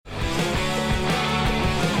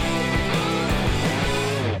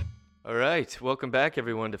All right, welcome back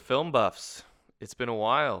everyone to Film Buffs. It's been a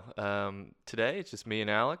while. Today it's just me and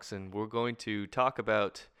Alex, and we're going to talk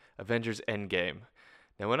about Avengers Endgame.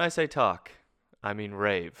 Now, when I say talk, I mean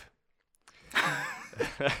rave.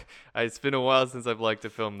 It's been a while since I've liked a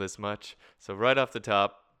film this much. So right off the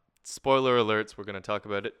top, spoiler alerts, we're going to talk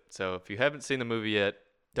about it. So if you haven't seen the movie yet,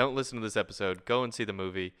 don't listen to this episode. Go and see the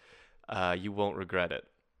movie. You won't regret it.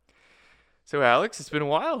 So Alex, it's been a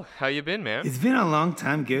while. How you been, man? It's been a long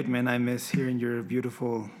time, good man. I miss hearing your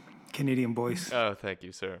beautiful Canadian voice. Oh, thank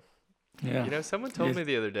you, sir. Yeah. You know, someone told me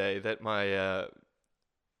the other day that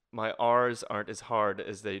my R's aren't as hard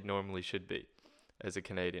as they normally should be as a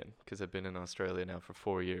Canadian, because I've been in Australia now for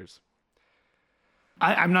 4 years.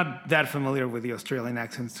 I'm not that familiar with the Australian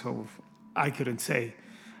accent, so I couldn't say.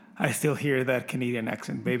 I still hear that Canadian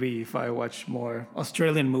accent. Maybe if I watch more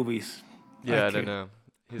Australian movies. Yeah, I don't know.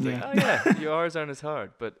 He's like, oh yeah, your R's aren't as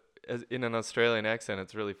hard. But in an Australian accent,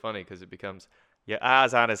 it's really funny because it becomes, your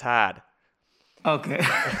R's aren't as hard. Okay.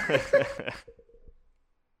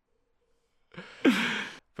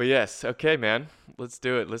 But yes, okay, man. Let's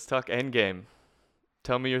do it. Let's talk Endgame.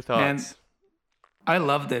 Tell me your thoughts. And I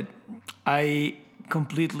loved it. I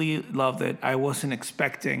completely loved it. I wasn't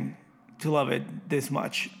expecting to love it this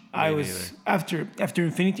much. I was after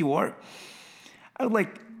Infinity War. I was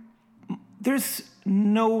like, there's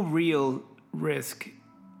no real risk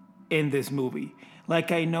in this movie.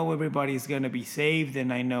 Like, I know everybody's gonna be saved,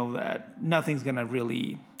 and I know that nothing's gonna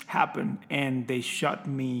really happen. And they shut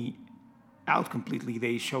me out completely.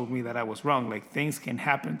 They showed me that I was wrong. Like, things can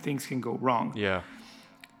happen, things can go wrong. Yeah.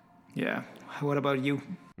 Yeah. What about you?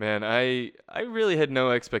 Man, I really had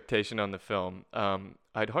no expectation on the film.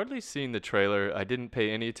 I'd hardly seen the trailer. I didn't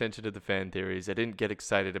pay any attention to the fan theories. I didn't get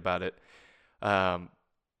excited about it.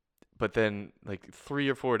 But then, like 3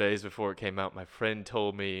 or 4 days before it came out, my friend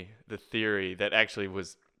told me the theory that actually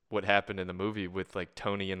was what happened in the movie with like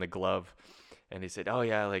Tony and the glove. And he said, oh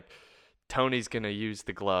yeah, like Tony's going to use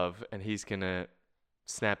the glove and he's going to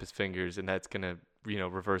snap his fingers and that's going to,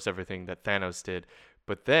 reverse everything that Thanos did.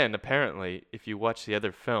 But then apparently, if you watch the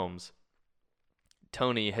other films,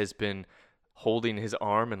 Tony has been holding his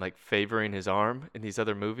arm and like favoring his arm in these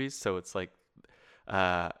other movies. So it's like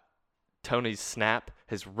Tony's snap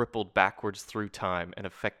has rippled backwards through time and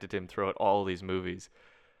affected him throughout all these movies.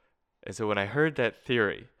 And so when I heard that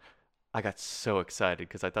theory, I got so excited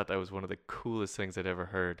because I thought that was one of the coolest things I'd ever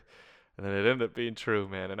heard. And then it ended up being true,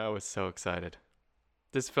 man, and I was so excited.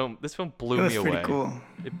 This film blew me away. It was pretty cool.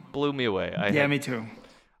 It blew me away. Me too.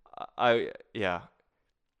 Yeah,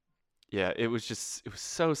 it was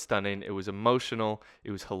so stunning. It was emotional.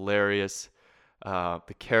 It was hilarious.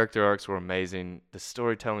 The character arcs were amazing. The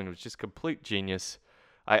storytelling was just complete genius.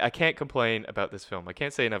 I can't complain about this film. I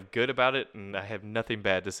can't say enough good about it, and I have nothing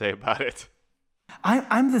bad to say about it.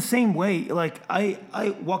 I'm the same way. Like,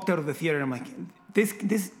 I walked out of the theater and I'm like,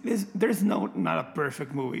 this there's not a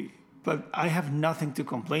perfect movie, but I have nothing to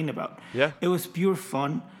complain about. Yeah. It was pure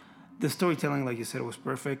fun. The storytelling, like you said, was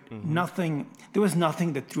perfect. Mm-hmm. There was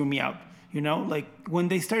nothing that threw me out. Like when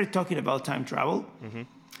they started talking about time travel, Mm-hmm.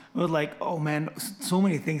 I was like, oh man, so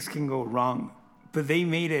many things can go wrong, but they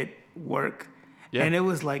made it work. Yeah. And it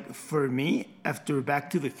was like, for me, after Back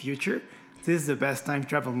to the Future, this is the best time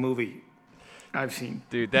travel movie I've seen.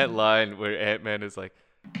 Dude, that line where Ant-Man is like,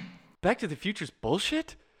 Back to the Future's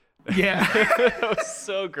bullshit? Yeah. That was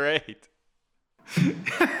so great.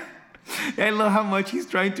 I love how much he's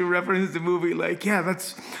trying to reference the movie. Like, yeah,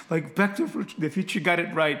 that's like Back to the Future got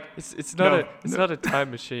it right. It's not a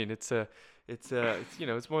time machine. It's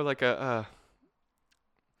more like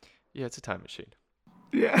it's a time machine.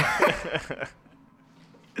 Yeah.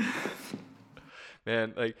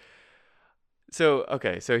 Man, like, so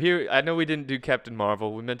here, I know we didn't do Captain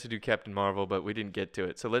Marvel. We meant to do Captain Marvel, but we didn't get to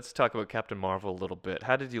it. So let's talk about Captain Marvel a little bit.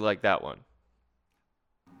 How did you like that one?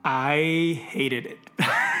 I hated it.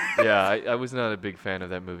 Yeah, I was not a big fan of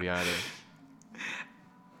that movie either.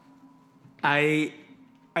 I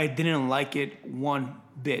didn't like it one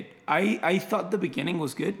bit. I thought the beginning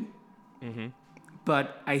was good. Mm-hmm.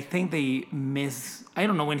 But I think I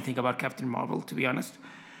don't know anything about Captain Marvel, to be honest.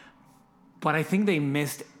 But I think they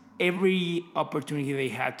missed every opportunity they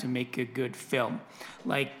had to make a good film.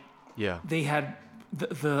 Like, Yeah. they had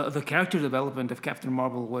the character development of Captain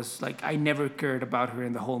Marvel was like, I never cared about her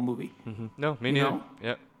in the whole movie. Mm-hmm. No, me neither. know?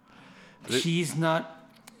 Yeah. She's not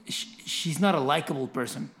a likable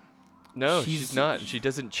person. No, she's not. She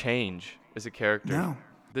doesn't change as a character. No.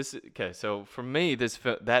 So for me,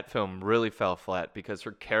 that film really fell flat because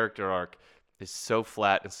her character arc is so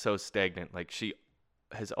flat and so stagnant. Like, she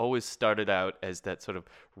has always started out as that sort of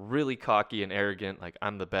really cocky and arrogant, like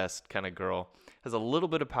I'm the best kind of girl. Has a little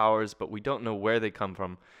bit of powers, but we don't know where they come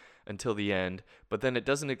from until the end. But then it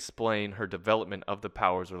doesn't explain her development of the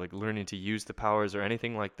powers or like learning to use the powers or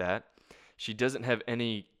anything like that. She doesn't have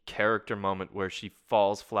any character moment where she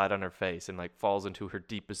falls flat on her face and like falls into her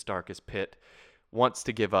deepest, darkest pit, wants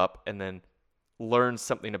to give up, and then learns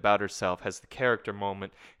something about herself, has the character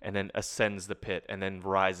moment, and then ascends the pit and then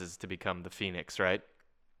rises to become the Phoenix, right?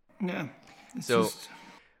 Yeah. So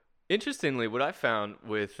interestingly, what I found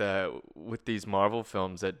with these Marvel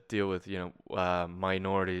films that deal with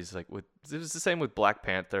minorities, like it was the same with Black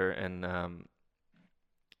Panther and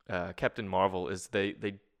Captain Marvel, is they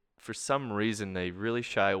for some reason they really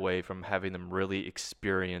shy away from having them really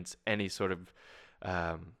experience any sort of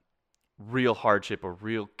real hardship or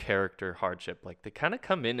real character hardship. Like they kind of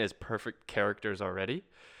come in as perfect characters already,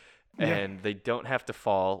 and they don't have to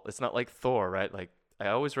fall. It's not like Thor, right? Like I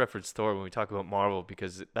always reference Thor when we talk about Marvel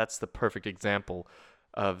because that's the perfect example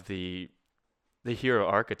of the hero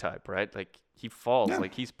archetype, right? Like he falls,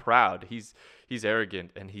 like he's proud, he's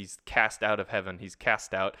arrogant, and he's cast out of heaven. He's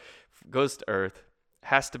cast out, goes to earth,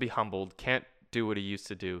 has to be humbled, can't do what he used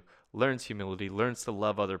to do, learns humility, learns to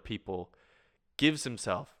love other people, gives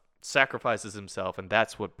himself, sacrifices himself, and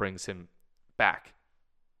that's what brings him back.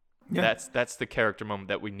 Yeah. That's the character moment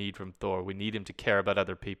that we need from Thor. We need him to care about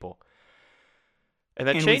other people. And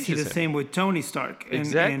that changes we see the him. Same with Tony Stark.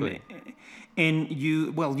 Exactly. And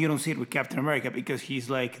you don't see it with Captain America because he's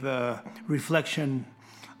like the reflection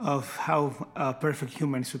of how a perfect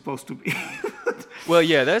human is supposed to be. Well,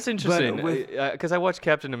 yeah, that's interesting because I watched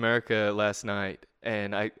Captain America last night,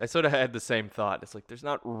 and I sort of had the same thought. It's like there's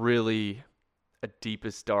not really a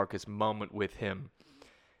deepest, darkest moment with him,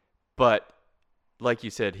 but like you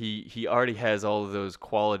said, he already has all of those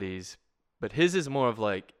qualities, but his is more of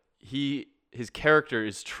like his character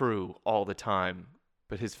is true all the time,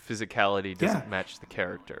 but his physicality doesn't match the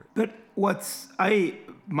character. But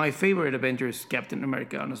my favorite Avenger is Captain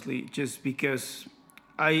America, honestly, just because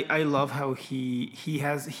I love how he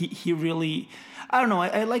really, I don't know,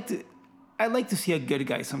 I like to see a good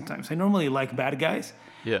guy sometimes. I normally like bad guys.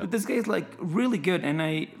 Yeah. But this guy is like really good,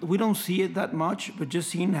 and we don't see it that much, but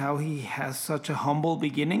just seeing how he has such a humble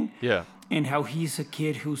beginning. Yeah. And how he's a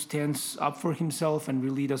kid who stands up for himself and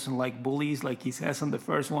really doesn't like bullies like he says on the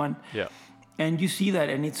first one. Yeah. And you see that,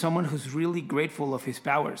 and it's someone who's really grateful of his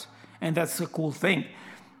powers. And that's a cool thing.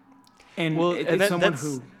 And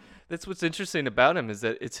that's what's interesting about him, is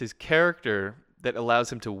that it's his character that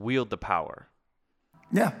allows him to wield the power.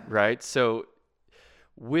 Yeah. Right? So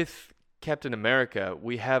with Captain America,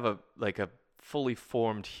 we have a fully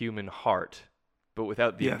formed human heart, but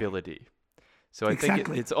without the ability. So I think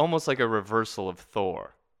it's almost like a reversal of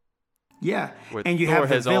Thor. Yeah. Where and you Thor have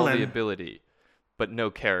the has villain. all the ability, but no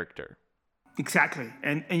character. Exactly.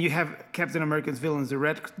 And you have Captain America's villains, the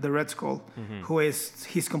Red Skull, who is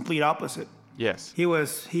his complete opposite. Yes.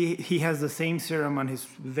 He has the same serum on his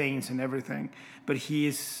veins and everything, but he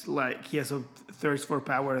has a thirst for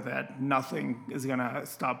power that nothing is gonna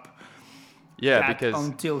stop. Yeah, because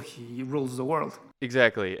until he rules the world.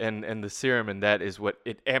 Exactly, and the serum in that is what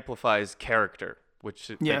it amplifies character,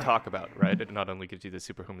 which they talk about, right? It not only gives you the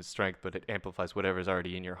superhuman strength, but it amplifies whatever's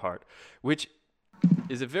already in your heart, which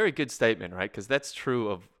is a very good statement, right? Because that's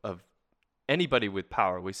true of anybody with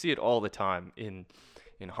power. We see it all the time in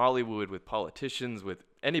Hollywood, with politicians, with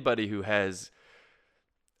anybody who has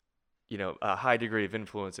a high degree of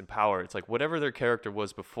influence and power. It's like whatever their character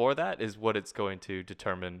was before that is what it's going to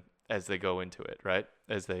determine as they go into it, right?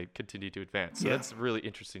 As they continue to advance. So that's a really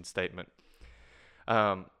interesting statement.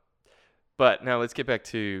 But now let's get back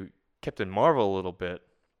to Captain Marvel a little bit.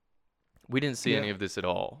 We didn't see any of this at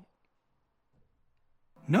all.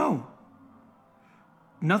 No.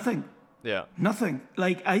 Nothing. Yeah. Nothing.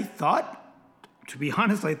 Like, to be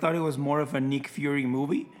honest, I thought it was more of a Nick Fury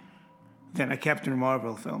movie than a Captain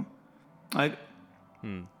Marvel film. Like,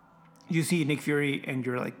 you see Nick Fury and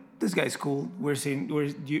you're like, this guy's cool.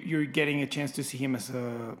 You're getting a chance to see him as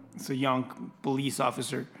a young police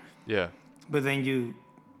officer. Yeah. But then you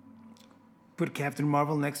put Captain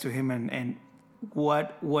Marvel next to him, and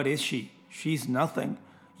what is she? She's nothing.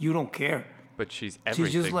 You don't care. But she's everything.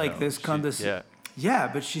 She's just like this condescending. Yeah,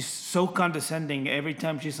 but she's so condescending every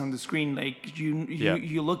time she's on the screen. Like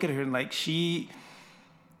you look at her and like she's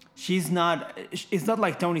not. It's not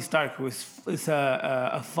like Tony Stark, who is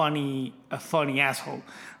a funny asshole.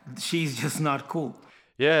 She's just not cool.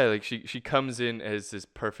 Yeah, like she comes in as this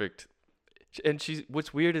perfect, and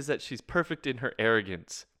what's weird is that she's perfect in her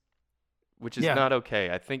arrogance, which is not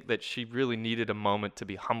okay. I think that she really needed a moment to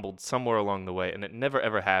be humbled somewhere along the way, and it never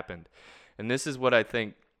ever happened. And this is what I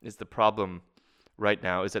think is the problem right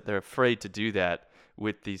now, is that they're afraid to do that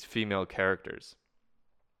with these female characters.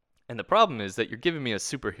 And the problem is that you're giving me a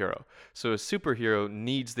superhero. So a superhero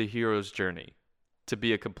needs the hero's journey to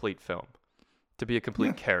be a complete film, to be a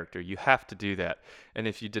complete character. You have to do that. And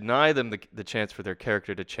if you deny them the chance for their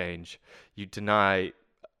character to change, you deny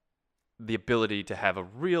the ability to have a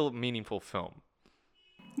real meaningful film.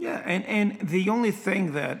 Yeah, and the only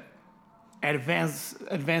thing that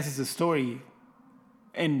advances the story,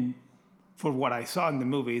 and for what I saw in the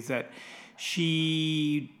movie, is that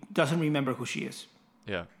she doesn't remember who she is.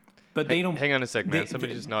 Yeah. But they don't. Hang on a sec, man.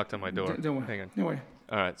 Somebody just knocked on my door. Don't worry. Hang on. Don't worry.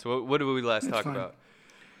 All right. So what did we last talk fine. about?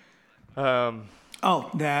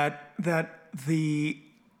 That the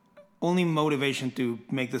only motivation to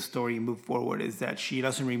make the story move forward is that she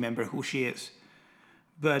doesn't remember who she is.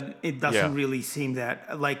 But it doesn't really seem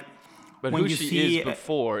that, like, but when who you she see is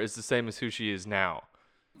before is the same as who she is now.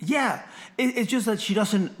 Yeah, it's just that she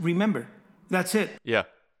doesn't remember. That's it. Yeah.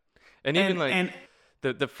 And even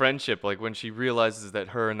the friendship, like when she realizes that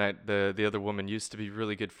her and the other woman used to be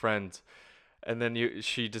really good friends, and then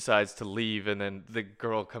she decides to leave, and then the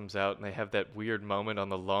girl comes out, and they have that weird moment on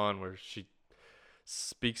the lawn where she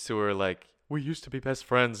speaks to her like, we used to be best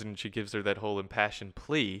friends, and she gives her that whole impassioned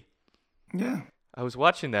plea. Yeah. I was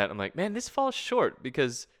watching that, I'm like, man, this falls short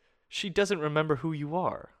because she doesn't remember who you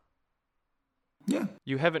are. Yeah.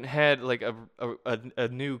 You haven't had like a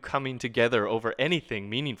new coming together over anything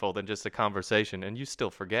meaningful than just a conversation, and you still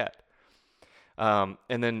forget. And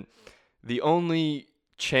then the only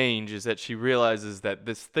change is that she realizes that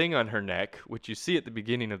this thing on her neck, which you see at the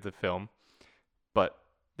beginning of the film, but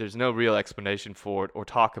there's no real explanation for it or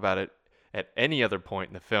talk about it at any other point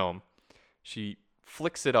in the film, she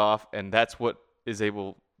flicks it off, and that's what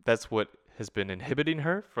has been inhibiting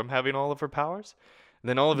her from having all of her powers. And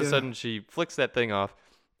then all of a sudden she flicks that thing off,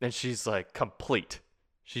 and she's like complete.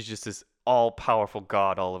 She's just this all-powerful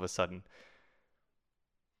god all of a sudden.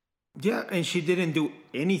 Yeah, and she didn't do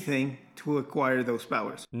anything to acquire those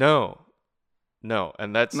powers. No,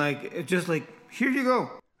 and that's like, it's just like, here you go.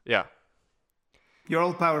 Yeah. You're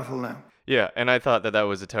all powerful now. Yeah, and I thought that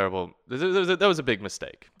was a terrible. That was a big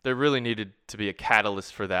mistake. There really needed to be a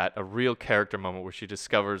catalyst for that, a real character moment where she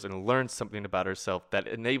discovers and learns something about herself that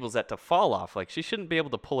enables that to fall off. Like, she shouldn't be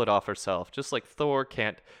able to pull it off herself, just like Thor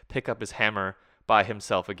can't pick up his hammer by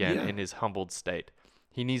himself again in his humbled state.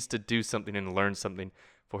 He needs to do something and learn something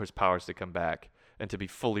for his powers to come back and to be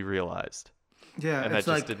fully realized. Yeah, and that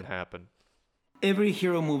just didn't happen. Every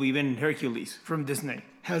hero movie, even Hercules from Disney,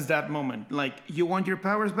 has that moment. Like, you want your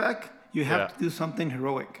powers back? You have to do something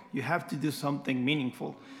heroic. You have to do something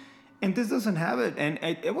meaningful. And this doesn't have it. And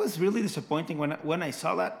it was really disappointing when I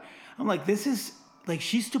saw that. I'm like, this is, like,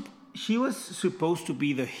 she was supposed to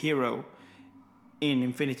be the hero in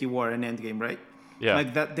Infinity War and Endgame, right? Yeah.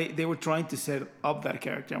 Like, that they were trying to set up that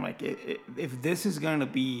character. I'm like, if this is going to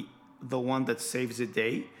be the one that saves the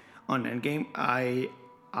day on Endgame,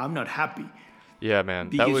 I'm not happy. Yeah, man.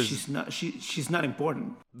 Because she's not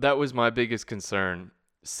important. That was my biggest concern,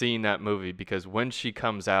 seeing that movie, because when she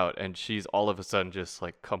comes out and she's all of a sudden just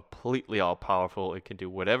like completely all powerful and can do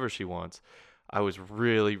whatever she wants, I was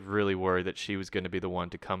really, really worried that she was going to be the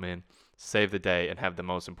one to come in, save the day, and have the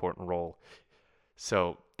most important role.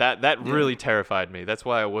 So that really terrified me. That's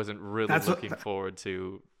why I wasn't really looking forward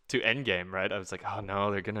to Endgame, right? I was like, oh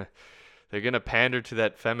no, they're gonna pander to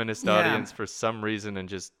that feminist audience for some reason and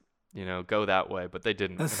just, go that way, but they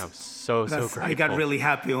didn't. And I was so grateful. I got really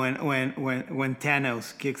happy when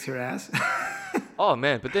Thanos kicks her ass. Oh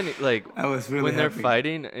man, but then I was really when they're happy.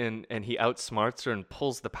 fighting and he outsmarts her and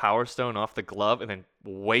pulls the Power Stone off the glove and then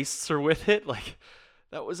wastes her with it, like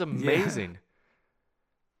that was amazing.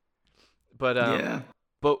 But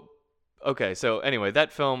okay, so anyway,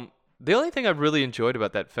 that film, the only thing I really enjoyed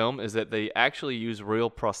about that film is that they actually use real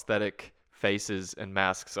prosthetic faces and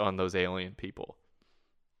masks on those alien people.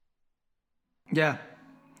 Yeah,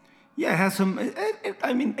 it has some.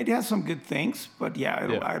 It has some good things, but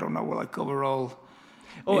I don't know. Like overall.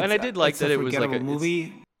 Oh, and I did like that it was like a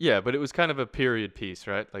movie. Yeah, but it was kind of a period piece,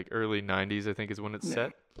 right? Like early '90s, I think, is when it's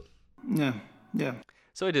set. Yeah.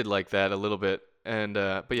 So I did like that a little bit, and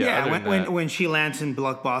but when she lands in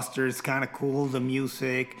Blockbuster, it's kind of cool. The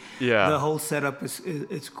music, the whole setup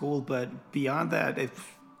is cool, but beyond that, it's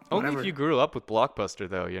whatever. Only if you grew up with Blockbuster,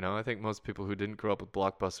 though. I think most people who didn't grow up with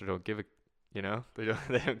Blockbuster don't give a. They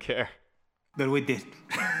don't care. But we did.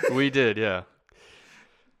 We did, yeah.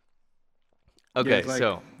 Okay,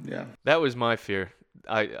 that was my fear.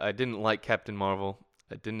 I didn't like Captain Marvel.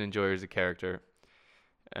 I didn't enjoy her as a character.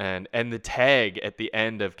 And the tag at the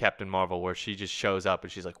end of Captain Marvel where she just shows up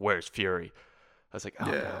and she's like, "Where's Fury?" I was like, oh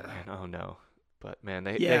no, Yeah. man, oh no. But man,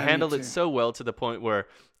 they Yeah, me handled it too. so well to the point where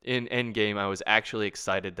in Endgame I was actually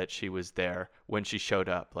excited that she was there when she showed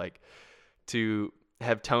up. Like to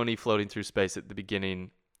have Tony floating through space at the beginning,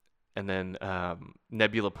 and then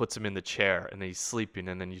Nebula puts him in the chair and he's sleeping,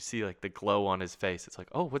 and then you see like the glow on his face. It's like,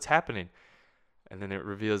 oh, what's happening? And then it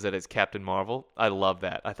reveals that it's Captain Marvel. I love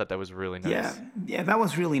that. I thought that was really Yeah, nice. yeah, that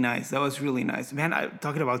was really nice. That was really nice. Man,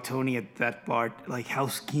 talking about Tony at that part, like how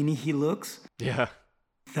skinny he looks, Yeah.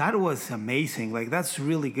 that was amazing. Like, that's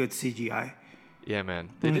really good CGI. Yeah, man.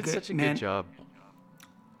 They did Okay, such a good man, job.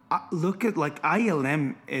 look at like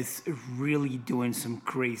ILM is really doing some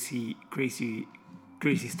crazy, crazy,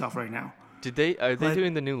 crazy stuff right now. Are they Like,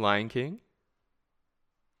 doing the new Lion King?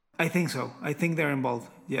 I think so. I think they're involved.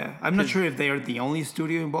 Yeah, I'm not 'Cause- sure if they are the only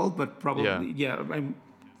studio involved, but Yeah. probably, yeah. I'm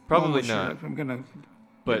Probably almost sure. not. I'm gonna, yeah.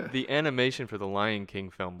 But the animation for the Lion King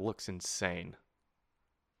film looks insane.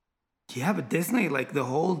 Yeah, but Disney, like the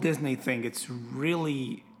whole Disney thing, it's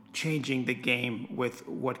really changing the game with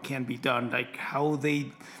what can be done. Like how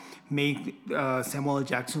they make Samuel L.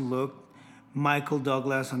 Jackson look, Michael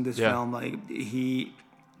Douglas on this Yeah. film. Like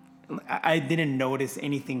I didn't notice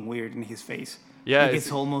anything weird in his face. Yeah, Like it's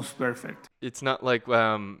it's almost perfect. it's not like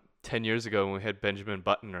 10 years ago when we had Benjamin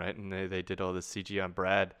Button, right? And they did all this CG on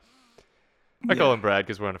Brad. I call Yeah. him Brad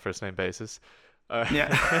because we're on a first name basis. Yeah,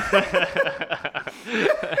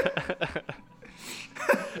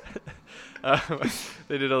 Um,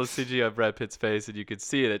 they did all the CG on Brad Pitt's face, and you could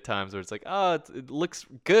see it at times where it's like, oh, it looks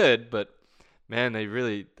good, but man,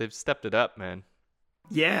 they've stepped it up, man.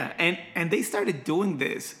 yeah, and they started doing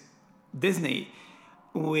this, Disney,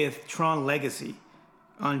 with Tron Legacy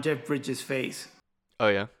on Jeff Bridges' face. Oh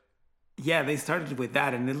yeah, Yeah, they started with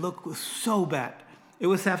that, and it looked so bad. It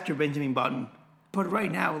was after Benjamin Button, but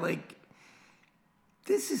right now, like,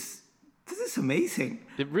 this is amazing.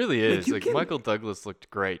 it really Like, is. you Like can- Michael Douglas looked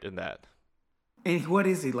great in that. And what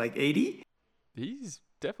is he, like 80? He's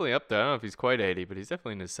definitely up there. I don't know if he's quite 80, but he's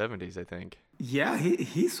definitely in his 70s, I think. Yeah,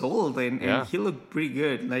 he's old, and Yeah. he looked pretty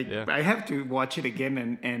good. Like Yeah. I have to watch it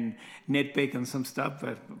again and nitpick on some stuff,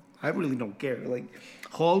 but I really don't care. Like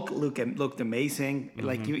Hulk looked amazing.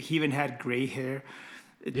 Like he even had gray hair.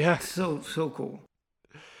 Yeah. So cool.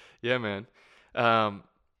 Yeah, man.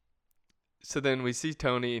 So then we see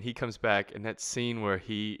Tony, and he comes back, and that scene where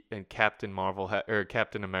he and Captain Marvel or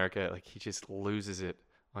Captain America, like he just loses it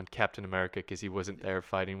on Captain America because he wasn't there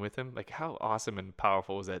fighting with him. Like how awesome and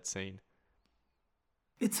powerful was that scene?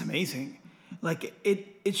 It's amazing. Like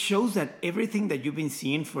it shows that everything that you've been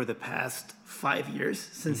seeing for the past 5 years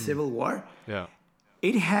since Civil War, Yeah.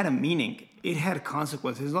 it had a meaning. It had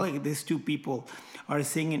consequences. It's not like these two people are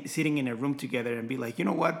sitting in a room together and be like, you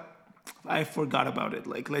know what? I forgot about it.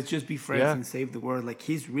 Like, let's just be friends Yeah. and save the world. Like,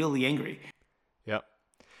 he's really angry. Yeah.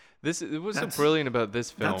 What's so That's- brilliant about this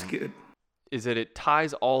film That's good. is that it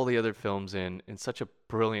ties all the other films in such a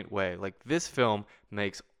brilliant way. Like this film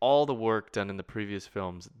makes all the work done in the previous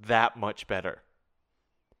films that much better.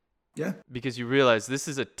 Yeah. Because you realize this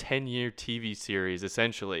is a 10-year TV series,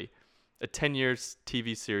 essentially, a 10-year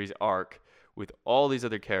TV series arc with all these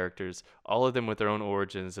other characters, all of them with their own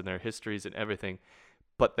origins and their histories and everything,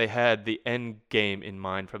 but they had the end game in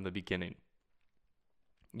mind from the beginning.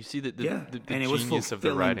 You see the Yeah. the And it was genius of the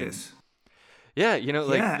fulfilling writing. this. Yeah,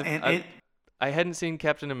 like Yeah. And I hadn't seen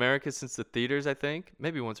Captain America since the theaters, I think,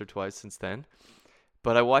 maybe once or twice since then,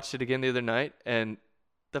 but I watched it again the other night, and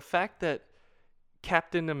the fact that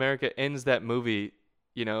Captain America ends that movie,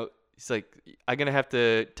 he's like, I'm going to have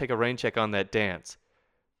to take a rain check on that dance.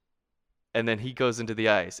 And then he goes into the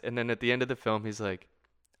ice. And then at the end of the film, he's like,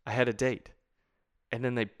 I had a date. And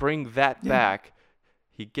then they bring that Yeah. back.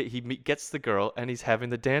 He gets the girl, and he's having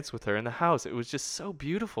the dance with her in the house. It was just so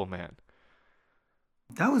beautiful, man.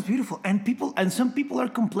 that was beautiful. And some people are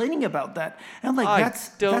complaining about that. And I'm like, I that's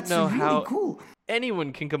don't know really how- cool.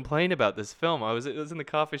 Anyone can complain about this film. I was in the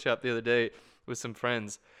coffee shop the other day with some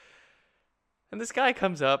friends, and this guy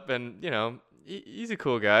comes up, and he's a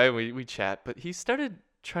cool guy. We chat, but he started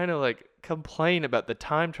trying to like complain about the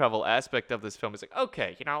time travel aspect of this film. He's like,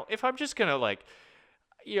 okay, if I'm just gonna like,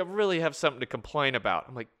 really have something to complain about,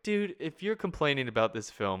 I'm like, dude, if you're complaining about this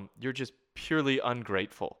film, you're just purely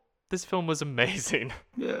ungrateful. This film was amazing.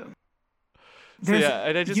 Yeah. So yeah,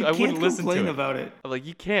 and you I wouldn't can't listen to complain it. about it. I'm like,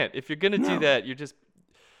 you can't. If you're gonna do No. that, you're just,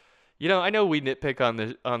 I know we nitpick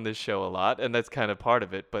on this show a lot, and that's kind of part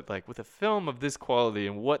of it. But like with a film of this quality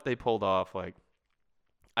and what they pulled off, like,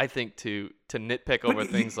 I think to nitpick over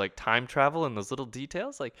things like time travel and those little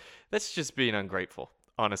details, like that's just being ungrateful,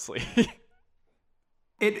 honestly.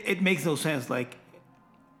 It makes no sense. Like,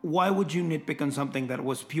 why would you nitpick on something that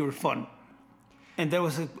was pure fun? And that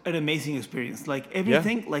was an amazing experience. Like Yeah.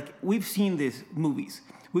 everything, like we've seen these movies,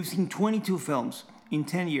 we've seen 22 films in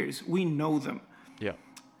 10 years. We know them. Yeah.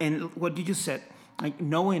 And what you just said, like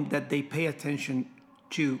knowing that they pay attention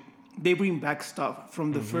to, they bring back stuff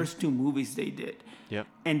from the first two movies they did. Yep.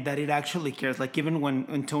 And that it actually cares. Like even when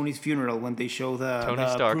on Tony's funeral, when they show Tony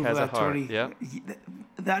the Stark proof has of a that heart. Tony, Yeah.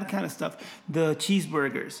 that kind of stuff. The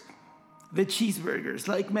cheeseburgers,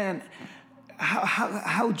 like man,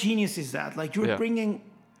 how genius is that? Like you're Yeah. bringing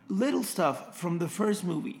little stuff from the first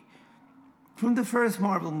movie, from the first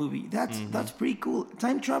Marvel movie. That's pretty cool.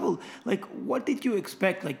 Time travel. Like what did you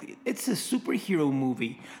expect? Like it's a superhero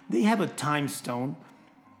movie. They have a time stone.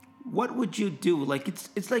 What would you do? Like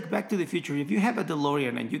it's like Back to the Future. If you have a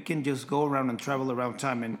DeLorean and you can just go around and travel around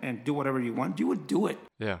time and do whatever you want, you would do it.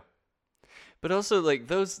 Yeah. But also like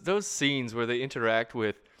those scenes where they interact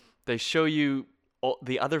with, they show you all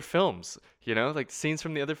the other films, you know, like scenes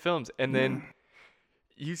from the other films, and then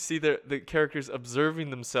you see the characters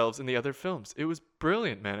observing themselves in the other films. It was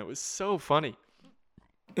brilliant, man. It was so funny.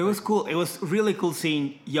 It was cool. It was really cool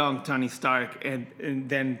seeing young Tony Stark and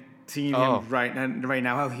then seeing him right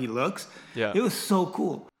now how he looks. Yeah. It was so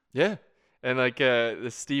cool. Yeah. And like the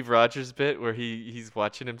Steve Rogers bit where he's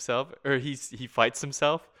watching himself, or he fights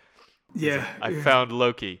himself. Yeah. I found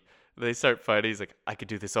Loki. They start fighting. He's like, I could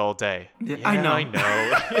do this all day. Yeah, I know.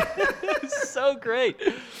 It's so great.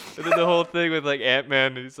 And then the whole thing with like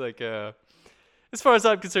Ant-Man, he's like, as far as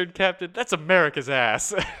I'm concerned, Captain, that's America's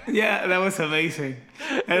ass. Yeah, that was amazing.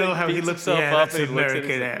 I don't know how he beats looks himself yeah, up that's and he looks at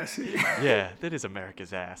American his- ass. Yeah, that is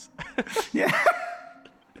America's ass. Yeah.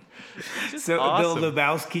 Just So awesome. the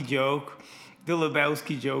Lebowski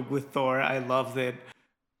joke with Thor, I loved it.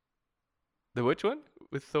 The which one?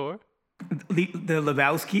 With Thor? The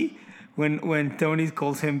Lebowski, when Tony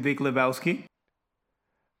calls him Big Lebowski.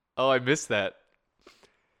 Oh, I missed that.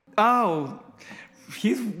 Oh,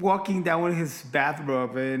 he's walking down with his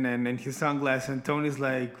bathrobe and his sunglasses, and Tony's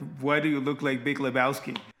like, "Why do you look like Big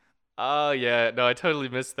Lebowski?" Oh yeah, no, I totally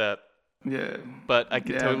missed that. Yeah, But I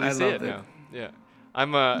can Yeah, totally I see it loved it. now. Yeah. I've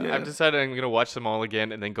Yeah. decided I'm gonna watch them all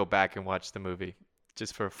again and then go back and watch the movie,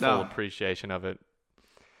 just for full Oh. appreciation of it.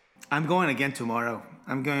 I'm going again tomorrow.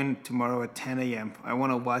 I'm going tomorrow at 10 a.m. I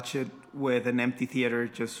want to watch it with an empty theater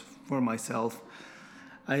just for myself.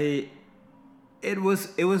 It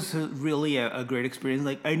was really a great experience.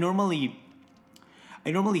 Like I normally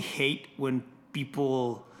hate when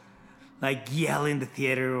people like yell in the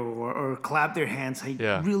theater or clap their hands. I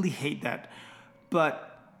Yeah. really hate that. But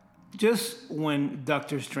just when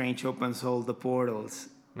Doctor Strange opens all the portals,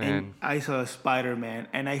 Man. and I saw Spider-Man,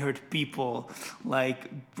 and I heard people like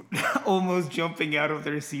almost jumping out of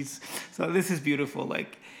their seats. So this is beautiful.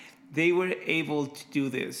 Like they were able to do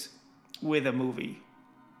this with a movie.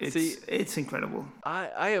 It's incredible.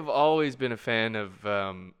 I have always been a fan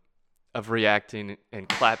of reacting and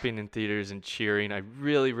clapping in theaters and cheering. I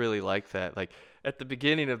really, really like that. Like at the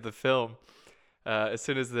beginning of the film, as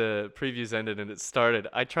soon as the previews ended and it started,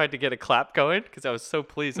 I tried to get a clap going because I was so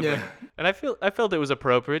pleased. I'm Yeah. like- and I felt it was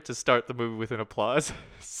appropriate to start the movie with an applause.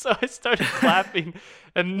 So I started clapping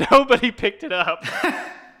and nobody picked it up.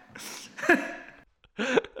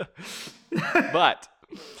 But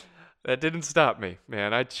that didn't stop me,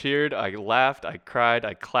 man. I cheered, I laughed, I cried,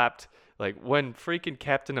 I clapped. Like when freaking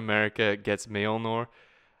Captain America gets Mjolnir,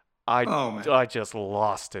 Oh, man. I just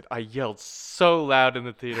lost it. I yelled so loud in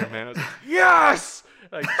the theater, man. I was like, yes!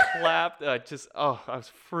 I clapped. I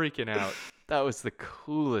was freaking out. That was the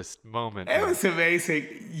coolest moment. It man. was amazing.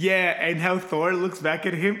 Yeah, and how Thor looks back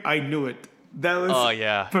at him, I knew it. That was Oh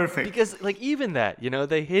yeah, perfect. Because like even that, you know,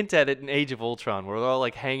 they hint at it in Age of Ultron, where they're all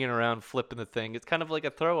like hanging around, flipping the thing. It's kind of like a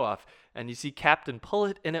throw off, and you see Captain pull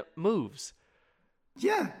it, and it moves.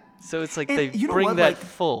 Yeah. So it's like And they you know bring what, that like-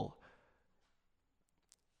 full.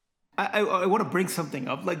 I want to bring something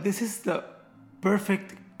up. Like this is the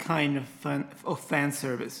perfect kind of fan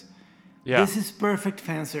service. Yeah. This is perfect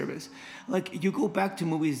fan service. Like you go back to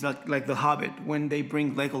movies like The Hobbit when they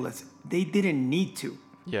bring Legolas, they didn't need to.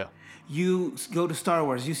 Yeah. You go to Star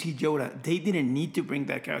Wars, you see Yoda. They didn't need to bring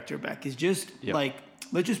that character back. It's just Yep. like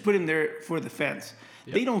let's just put him there for the fans.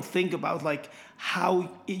 They don't think about like how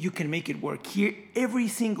you can make it work. Here, every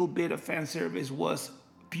single bit of fan service was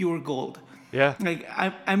pure gold. Yeah. Like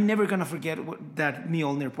I'm never gonna forget that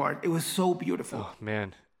Mjolnir part. It was so beautiful. Oh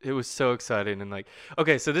man, it was so exciting and like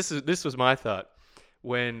okay, so this was my thought.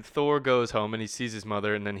 When Thor goes home and he sees his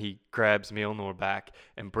mother and then he grabs Mjolnir back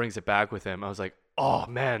and brings it back with him, I was like, oh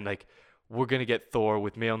man, like we're gonna get Thor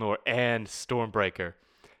with Mjolnir and Stormbreaker.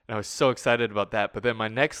 And I was so excited about that. But then my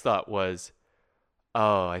next thought was,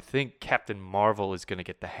 oh, I think Captain Marvel is gonna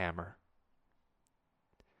get the hammer.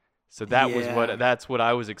 So Yeah. that's what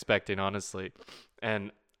I was expecting, honestly.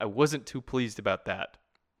 And I wasn't too pleased about that.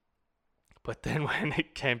 But then when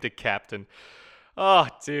it came to Captain, oh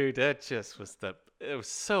dude, that just was it was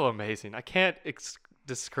so amazing. I can't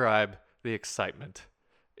describe the excitement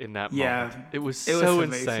in that Yeah. moment. It was It was so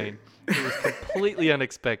amazing. insane. It was completely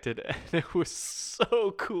unexpected and it was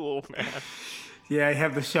so cool, man. Yeah, I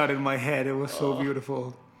have the shot in my head. It was so Oh.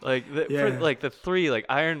 beautiful. Like for Yeah. like the three, like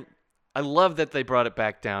I love that they brought it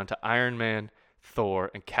back down to Iron Man, Thor,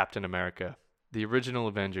 and Captain America. The original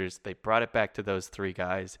Avengers, they brought it back to those three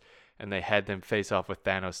guys and they had them face off with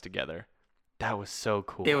Thanos together. That was so It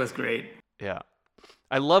cool. was great. Yeah.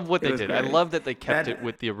 I love what It they was did. I great. love that they kept it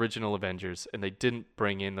with That the original Avengers and they didn't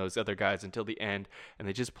bring in those other guys until the end and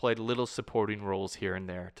they just played little supporting roles here and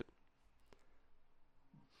there.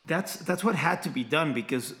 that's what had to be done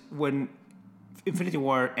because when Infinity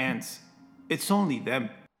War ends, it's only them.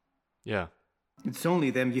 Yeah. It's only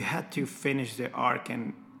them. You had to finish the arc,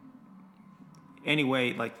 and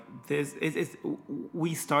anyway, like this,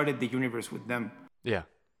 we started the universe with them. Yeah.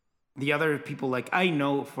 The other people, like I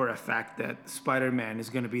know for a fact that Spider-Man is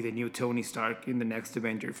going to be the new Tony Stark in the next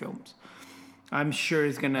Avenger films. I'm sure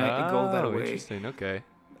it's gonna go that Oh, way. interesting. Okay.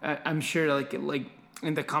 I'm sure, like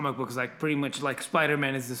in the comic books, like pretty much like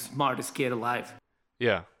Spider-Man is the smartest kid alive.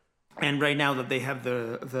 Yeah. And right now that they have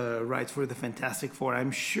the rights for the Fantastic Four,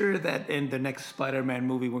 I'm sure that in the next Spider-Man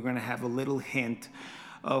movie we're gonna have a little hint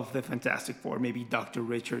of the Fantastic Four, maybe Dr.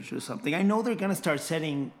 Richards or something. I know they're gonna start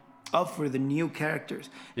setting up for the new characters,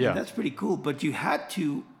 Yeah. and that's pretty cool. But you had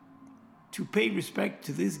to pay respect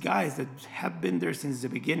to these guys that have been there since the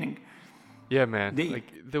beginning. Yeah, man. They-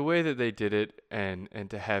 Like the way that they did it and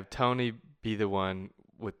to have Tony be the one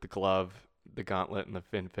with the glove, the gauntlet and the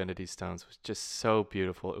Infinity Stones was just so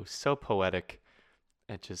beautiful. It was so poetic.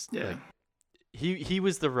 And just Yeah. like he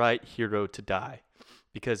was the right hero to die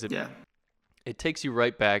because Yeah. it takes you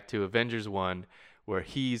right back to Avengers 1 where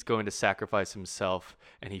he's going to sacrifice himself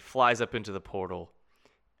and he flies up into the portal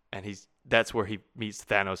and that's where he meets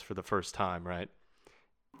Thanos for the first time, right?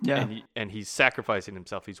 Yeah. And he's sacrificing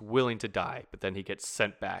himself. He's willing to die, but then he gets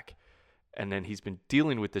sent back. And then he's been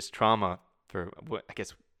dealing with this trauma for what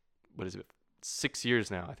is it? 6 years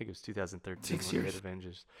now. I think it was 2013 6 when he years. hit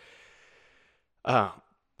Avengers.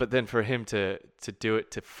 But then for him to do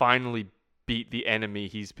it, to finally beat the enemy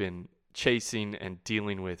he's been chasing and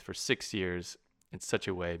dealing with for 6 years in such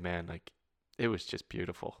a way, man, like it was just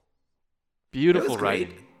beautiful. Beautiful great.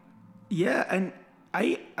 writing. Yeah, and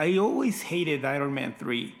I always hated Iron Man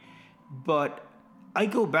 3, but I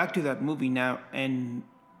go back to that movie now and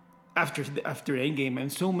after Endgame,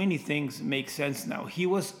 and so many things make sense now. He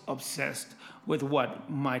was obsessed with what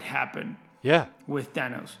might happen Yeah. with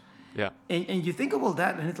Thanos. Yeah. And you think about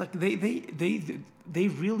that and it's like they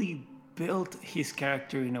really built his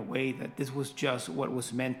character in a way that this was just what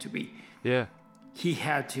was meant to be. Yeah. He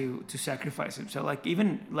had to sacrifice himself. Like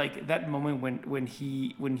even like that moment when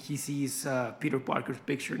he sees Peter Parker's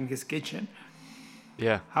picture in his kitchen,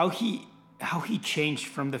 Yeah. how he changed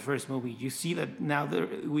from the first movie. You see that now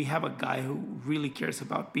we have a guy who really cares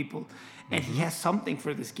about people, and he has something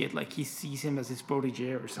for this kid. Like he sees him as his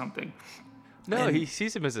protege or something. No, And- he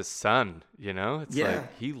sees him as a son, you know? It's Yeah.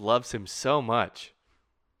 like he loves him so much.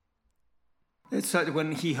 It's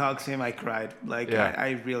when he hugs him, I cried. Like Yeah.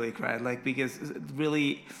 I really cried. Like because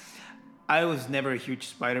really, I was never a huge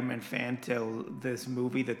Spider-Man fan till this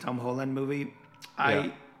movie, the Tom Holland movie.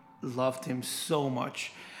 I loved him so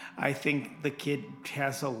much. I think the kid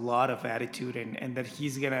has a lot of attitude and that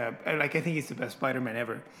he's gonna like. I think he's the best Spider-Man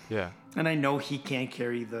ever. Yeah. And I know he can't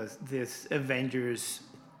carry this Avengers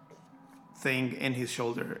thing in his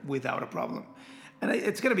shoulder without a problem. And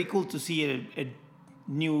it's gonna be cool to see a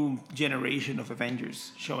new generation of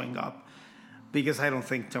Avengers showing up, because I don't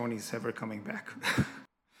think Tony's ever coming back.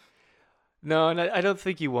 No, and I don't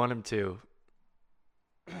think you want him to.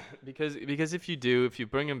 Because if you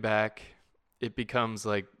bring him back, it becomes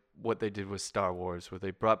like what they did with Star Wars, where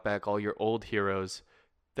they brought back all your old heroes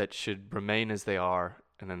that should remain as they are,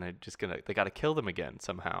 and then they got to kill them again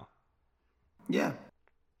somehow. Yeah.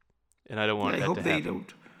 And I don't want I that hope to they happen.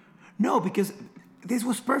 don't. No, because this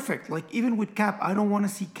was perfect. Like even with Cap, I don't want to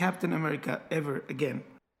see Captain America ever again.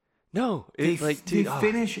 No, They it's like dude,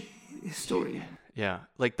 finish his story. yeah,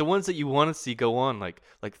 like the ones that you want to see go on, like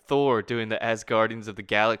Thor doing the Asgardians of the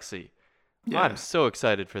Galaxy. Yeah. I'm so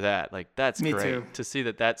excited for that. Like that's Me great too. to see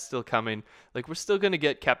that that's still coming. Like we're still gonna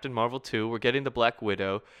get Captain Marvel 2. We're getting the Black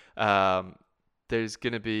Widow. There's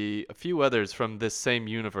gonna be a few others from this same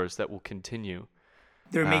universe that will continue.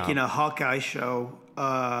 They're making a Hawkeye show.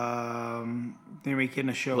 They're making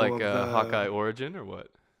a show Like of the Hawkeye Origin or what?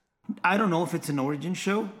 I don't know if it's an origin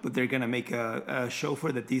show, but they're gonna make a show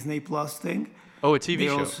for the Disney Plus thing. Oh, a TV They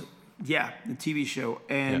show. also, yeah, the TV show,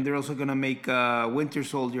 Yeah. and they're also gonna make a Winter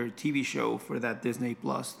Soldier TV show for that Disney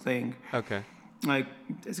Plus thing. Okay. Like,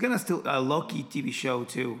 it's gonna still a Loki TV show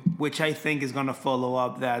too, which I think is gonna follow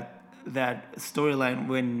up that storyline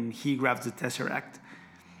when he grabs the Tesseract.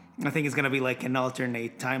 I think it's gonna be like an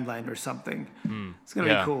alternate timeline or something. It's gonna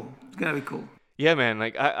Yeah. be cool. It's gonna be cool. Yeah, man.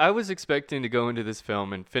 Like I was expecting to go into this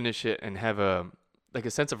film and finish it and have a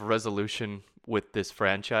sense of resolution with this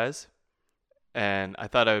franchise, and I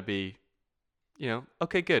thought I would be,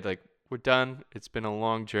 okay, good. Like we're done. It's been a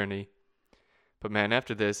long journey, but man,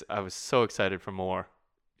 after this, I was so excited for more.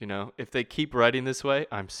 If they keep writing this way,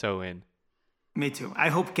 I'm so in. Me too. I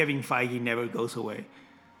hope Kevin Feige never goes away.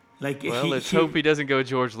 Like, Well, let's hope he doesn't go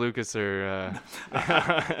George Lucas or.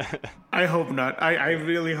 I hope not. I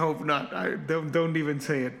really hope not. I don't even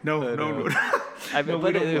say it. No, no. I mean, No,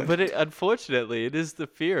 we don't want- unfortunately, it is the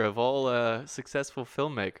fear of all successful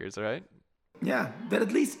filmmakers, right? Yeah, but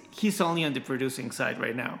at least he's only on the producing side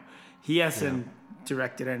right now. He hasn't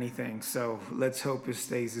directed anything, so let's hope it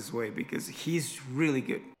stays this way because he's really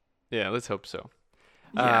good. Yeah, let's hope so.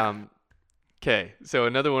 Yeah. Okay, so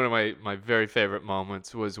another one of my very favorite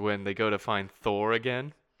moments was when they go to find Thor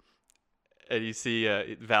again. And you see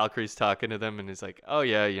Valkyrie's talking to them, and he's like, oh,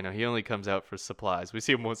 yeah, he only comes out for supplies. We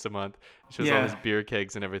see him once a month. He shows all Yeah. his beer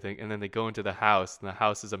kegs and everything. And then they go into the house, and the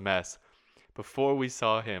house is a mess. Before we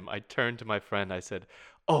saw him, I turned to my friend. I said,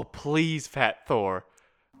 oh, please, Fat Thor.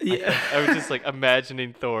 Yeah. I was just like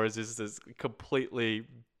imagining Thor as just this completely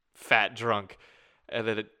fat drunk. And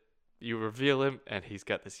then you reveal him, and he's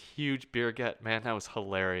got this huge beer gut. Man, that was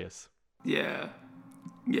hilarious. Yeah.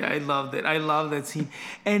 Yeah, I loved it. I love that scene.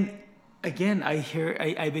 And again,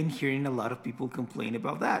 I've been hearing a lot of people complain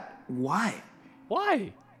about that. Why?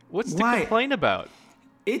 Why? What's to Why? complain about?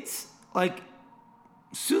 It's like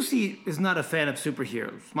Susie is not a fan of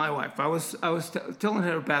superheroes. My wife. I was telling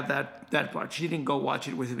her about that part. She didn't go watch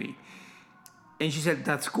it with me, and she said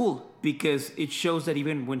that's cool because it shows that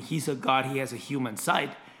even when he's a god, he has a human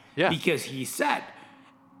side. Yeah. Because he's sad,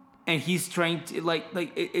 and he's trying to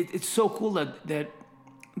it's so cool that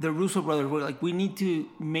the Russo brothers were like, we need to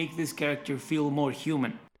make this character feel more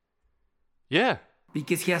human Yeah.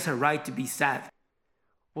 because he has a right to be sad.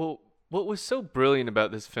 Well, what was so brilliant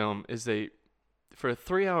about this film is for a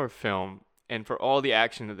 3-hour film, and for all the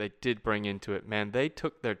action that they did bring into it, man, they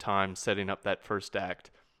took their time setting up that first act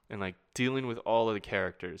and like dealing with all of the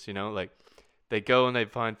characters, like they go and they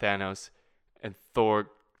find Thanos and Thor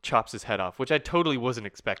chops his head off, which I totally wasn't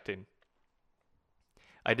expecting.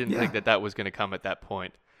 I didn't think Yeah. that was going to come at that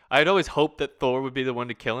point. I had always hoped that Thor would be the one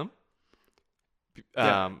to kill him.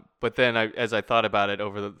 Yeah. But then as I thought about it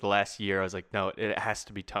over the last year, I was like, no, it has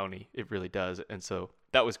to be Tony. It really does. And so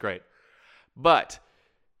that was great. But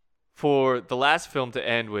for the last film to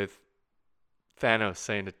end with Thanos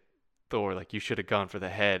saying to Thor, like, you should have gone for the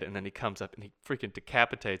head, and then he comes up and he freaking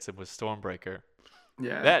decapitates him with Stormbreaker.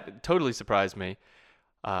 Yeah. That totally surprised me.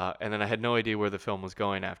 And then I had no idea where the film was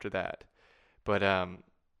going after that. But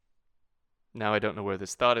now I don't know where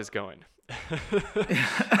this thought is going.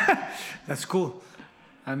 That's cool.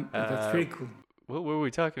 That's pretty cool. What were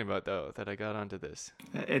we talking about, though, that I got onto this?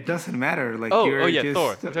 It doesn't matter. Like Oh, you're yeah, just,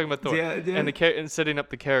 Thor. We're talking about Thor. Yeah, yeah. And setting up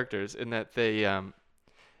the characters, in that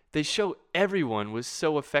they show everyone was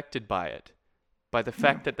so affected by it, by the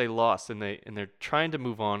fact that they lost, and they're trying to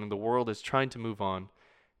move on, and the world is trying to move on,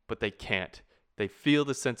 but they can't. They feel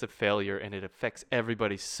the sense of failure, and it affects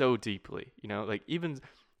everybody so deeply. Like even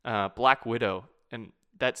Black Widow, and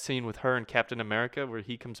that scene with her and Captain America where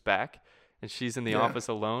he comes back, and she's in the office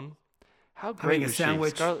alone. How great Having a was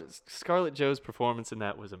sandwich. she? Scarlett Jo's performance in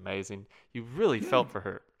that was amazing. You really felt for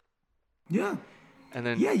her. Yeah. And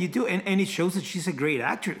then Yeah, you do, and it shows that she's a great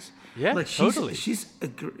actress. Yeah, like totally. She's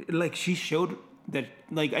she showed that.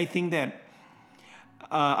 Like I think that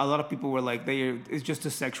a lot of people were like, it's just a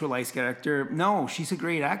sexualized character. No, she's a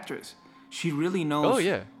great actress. She really knows. Oh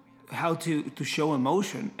yeah. How to show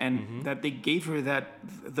emotion, and that they gave her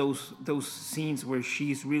those scenes where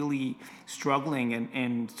she's really struggling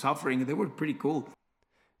and suffering. They were pretty cool.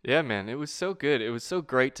 Yeah, man, it was so good. It was so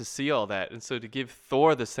great to see all that. And so to give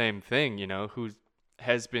Thor the same thing, who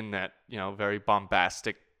has been that, very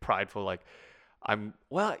bombastic, prideful, like,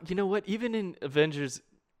 you know what? Even in Avengers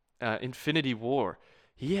Infinity War,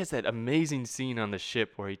 he has that amazing scene on the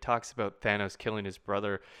ship where he talks about Thanos killing his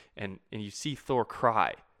brother, and you see Thor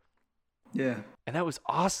cry. Yeah. And that was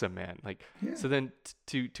awesome, man. Like, so then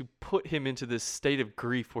to put him into this state of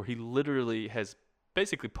grief where he literally has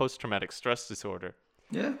basically post-traumatic stress disorder.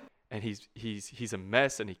 Yeah. and he's a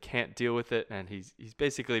mess, and he can't deal with it, and he's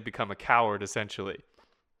basically become a coward essentially.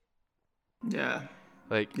 Yeah.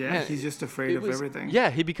 Like, Yeah, man, he's just afraid of everything. Yeah,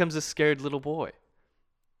 he becomes a scared little boy.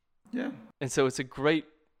 Yeah. And so it's a great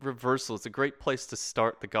reversal. It's a great place to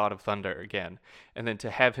start the God of Thunder again. And then to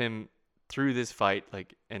have him through this fight,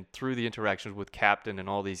 like, and through the interactions with Captain and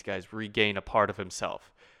all these guys, regain a part of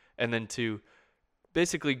himself. And then to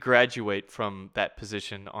basically graduate from that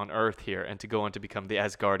position on Earth here and to go on to become the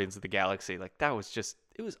Asgardians of the Galaxy. Like, that was just,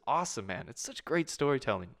 it was awesome, man. It's such great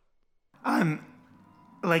storytelling.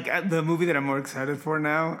 Like, the movie that I'm more excited for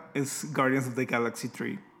now is Guardians of the Galaxy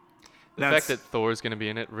 3. The fact that Thor's going to be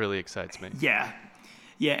in it really excites me. Yeah.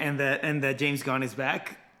 Yeah, and that James Gunn is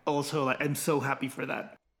back. Also, like, I'm so happy for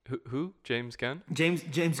that. Who? James Gunn?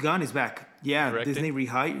 James Gunn is back. Yeah, Directing? Disney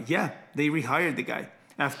rehired. Yeah, they rehired the guy.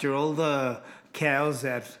 After all the chaos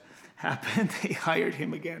that happened, they hired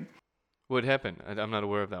him again. What happened? I'm not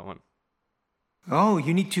aware of that one. Oh,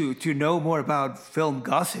 you need to know more about film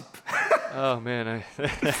gossip. Oh man,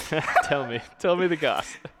 tell me the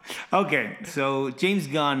gossip. Okay, so James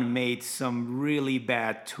Gunn made some really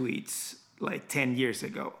bad tweets like 10 years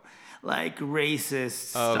ago, like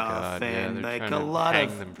racist stuff, God, and they're like trying a to lot hang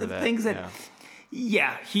of them for that, things that.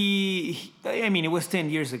 Yeah, I mean, it was 10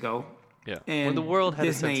 years ago. Yeah, And when the world had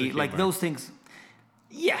Disney, a sense of humor. like those things.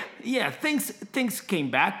 Yeah, things came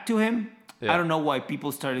back to him. Yeah. I don't know why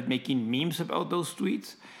people started making memes about those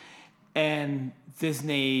tweets, and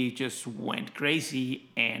Disney just went crazy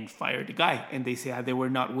and fired the guy. And they said they were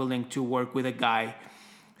not willing to work with a guy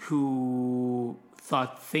who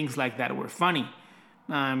thought things like that were funny.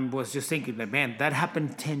 I was just thinking that, man, that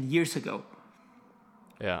happened 10 years ago.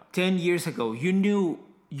 Yeah. 10 years ago, you knew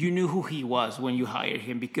who he was when you hired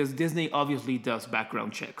him, because Disney obviously does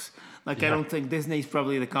background checks. Like, Yeah. I don't think Disney's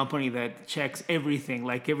probably the company that checks everything,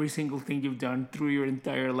 like every single thing you've done through your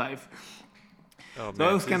entire life. Oh, So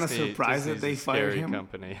I was kind of Disney- surprised that Disney's they a fired scary him.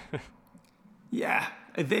 company. Yeah,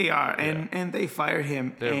 they are, and they fired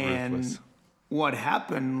him. They're and ruthless. what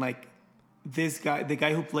happened? Like, this guy, the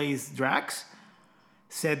guy who plays Drax,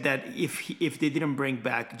 said that if they didn't bring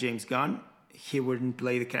back James Gunn, he wouldn't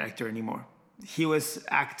play the character anymore. He was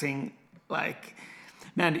acting like,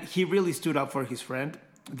 man, he really stood up for his friend.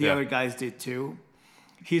 The Yeah. other guys did too.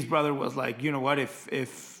 His brother was like, you know what,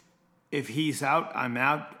 if he's out, I'm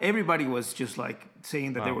out. Everybody was just like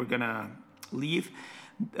saying that they Wow. were gonna leave.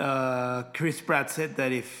 Chris Pratt said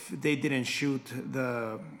that if they didn't shoot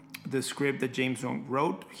the script that James Gunn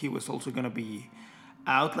wrote, he was also gonna be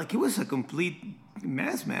out. Like, it was a complete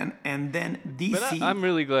mess, man. And then DC. But I'm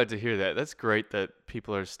really glad to hear that. That's great that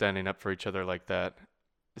people are standing up for each other like that,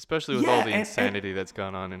 especially with all Yeah, the and- insanity that's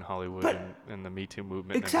gone on in Hollywood But- and the Me Too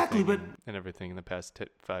movement. Exactly, and everything, but- and everything in the past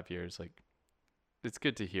 5 years. Like, it's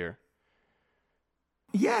good to hear.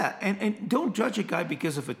 Yeah, and don't judge a guy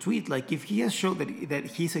because of a tweet. Like, if he has shown that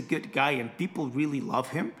he's a good guy and people really love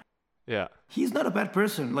him, Yeah. he's not a bad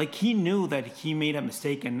person. Like, he knew that he made a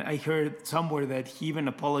mistake, and I heard somewhere that he even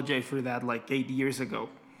apologized for that like 8 years ago.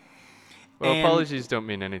 Well, And- apologies don't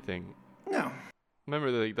mean anything. No.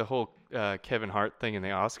 Remember the whole Kevin Hart thing in the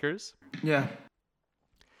Oscars? Yeah.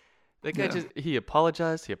 That guy Yeah. he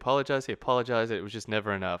apologized. It was just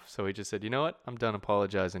never enough. So he just said, you know what? I'm done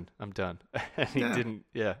apologizing. I'm done. And he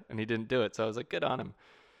Yeah. didn't do it. So I was like, good on him.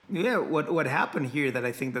 Yeah, what happened here, that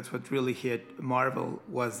I think that's what really hit Marvel,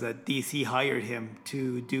 was that DC hired him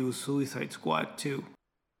to do Suicide Squad 2.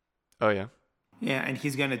 Oh, yeah. Yeah, and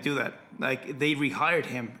he's gonna do that. Like, they rehired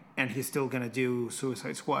him, and he's still gonna do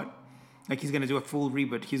Suicide Squad. Like, he's gonna do a full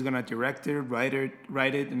reboot. He's gonna direct it, write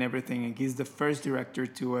it, and everything. And he's the first director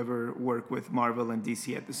to ever work with Marvel and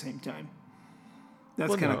DC at the same time. That's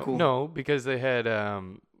Well, kind of no, cool. No, because they had,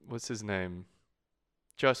 what's his name?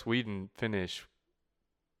 Joss Whedon finish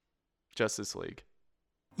Justice League.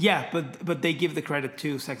 Yeah, but they give the credit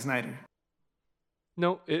to Zack Snyder.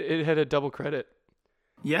 No, it had a double credit.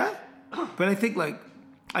 Yeah, but I think think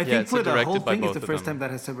it's for the whole directed by thing, it's both the of first them. time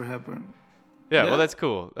that has ever happened. Yeah, Yeah. well, that's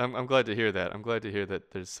cool. I'm glad to hear that. I'm glad to hear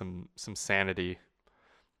that there's some sanity.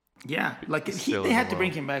 Yeah, like Still they in had the to bring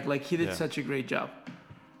world. him back. Like, he did Yeah. such a great job.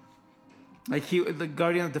 Like,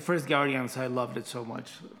 the first Guardians, I loved it so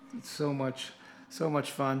much. It's so much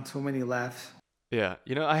fun, so many laughs. Yeah,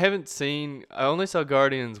 I only saw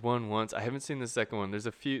Guardians 1 once. I haven't seen the second one. There's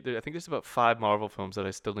a few, I think there's about 5 Marvel films that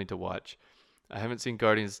I still need to watch. I haven't seen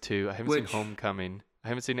Guardians 2. I haven't seen Which- Homecoming. I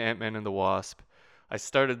haven't seen Ant-Man and the Wasp. I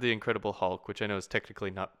started The Incredible Hulk, which I know is technically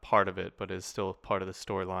not part of it, but is still part of the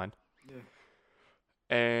storyline. Yeah.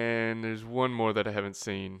 And there's one more that I haven't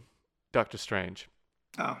seen, Doctor Strange.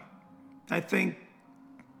 Oh, I think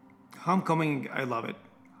Homecoming, I love it.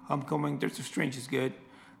 Homecoming, Doctor Strange is good.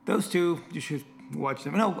 Those two, you should watch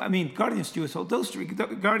them. No, I mean Guardians 2. So those three,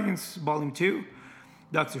 Guardians Volume 2,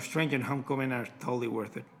 Doctor Strange, and Homecoming are totally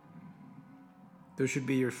worth it. Those should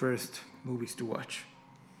be your first movies to watch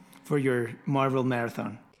for your Marvel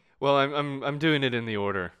marathon. Well, I'm doing it in the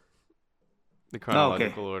order, the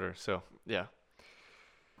chronological order. So yeah.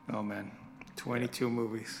 Oh man, 22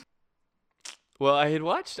 movies. Well, I had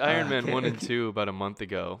watched Iron Man 1 and 2 about a month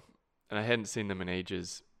ago, and I hadn't seen them in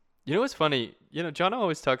ages. You know what's funny? You know, John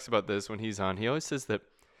always talks about this when he's on. He always says that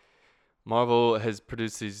Marvel has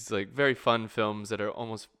produced these like very fun films that are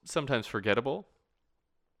almost sometimes forgettable.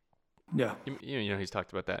 Yeah. You know, he's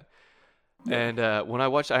talked about that. Yeah. And when I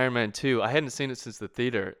watched Iron Man 2, I hadn't seen it since the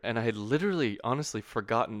theater, and I had literally, honestly,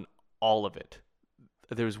 forgotten all of it.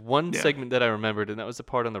 There was one segment that I remembered, and that was the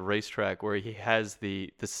part on the racetrack where he has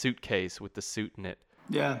the suitcase with the suit in it.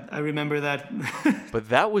 Yeah, I remember that. But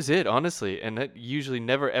that was it, honestly, and that usually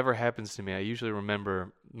never, ever happens to me. I usually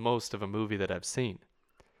remember most of a movie that I've seen.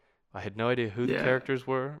 I had no idea who the characters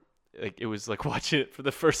were. Like it was like watching it for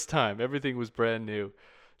the first time. Everything was brand new.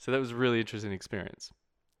 So that was a really interesting experience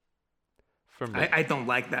for me. I don't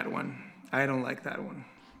like that one.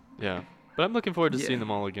 Yeah, but I'm looking forward to seeing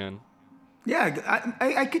them all again. Yeah,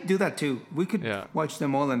 I could do that too. We could watch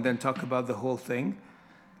them all and then talk about the whole thing.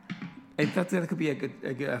 I thought that could be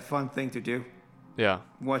a fun thing to do. Yeah.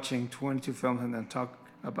 Watching 22 films and then talk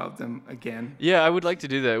about them again. Yeah, I would like to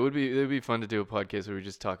do that. It would be fun to do a podcast where we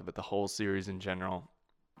just talk about the whole series in general.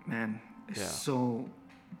 Man, so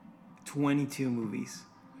 22 movies.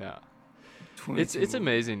 Yeah. It's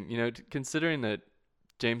amazing, you know, considering that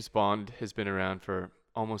James Bond has been around for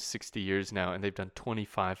almost 60 years now and they've done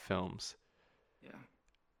 25 films. Yeah.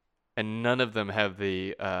 And none of them have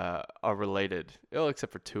are related. Oh,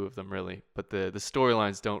 except for two of them really, but the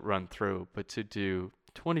storylines don't run through, but to do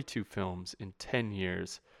 22 films in 10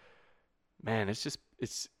 years, man, it's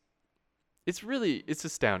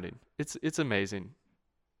astounding. It's amazing.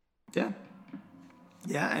 Yeah.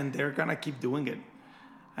 Yeah, and they're gonna keep doing it.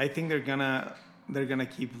 I think they're gonna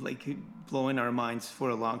keep like blowing our minds for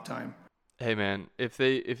a long time. Hey man, if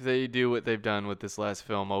they do what they've done with this last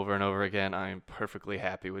film over and over again, I am perfectly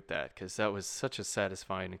happy with that because that was such a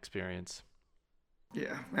satisfying experience.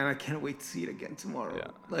 Yeah, and I can't wait to see it again tomorrow.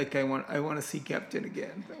 Yeah. Like I want to see Captain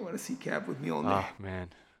again. I want to see Cap with Mjolnir. Oh man,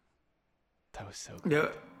 that was so good.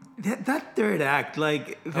 Yeah, that third act,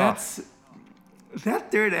 like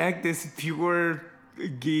that third act is pure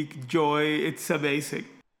geek joy. It's amazing.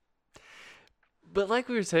 But like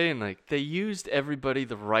we were saying, like they used everybody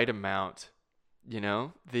the right amount. You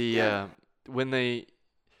know, when they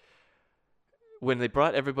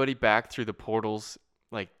brought everybody back through the portals,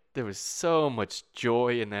 like there was so much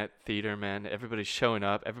joy in that theater, man. Everybody's showing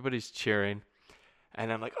up, everybody's cheering,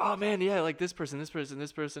 and I'm like, oh man, yeah, like this person,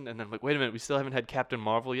 and then I'm like, wait a minute, we still haven't had Captain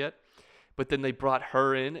Marvel yet. But then they brought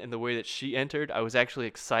her in, and the way that she entered, I was actually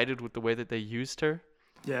excited with the way that they used her.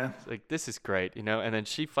 Yeah. It's like, this is great, you know? And then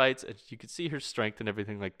she fights, and you can see her strength and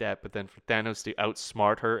everything like that. But then for Thanos to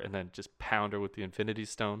outsmart her and then just pound her with the Infinity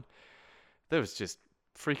Stone, that was just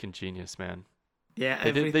freaking genius, man. Yeah,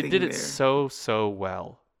 they did it so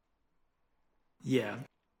well. Yeah.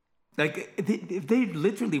 Like, they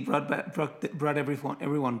literally brought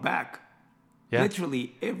everyone back. Yeah.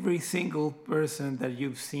 Literally every single person that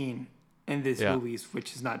you've seen in these movies,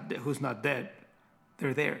 who's not dead,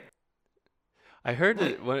 they're there. I heard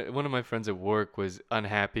that one of my friends at work was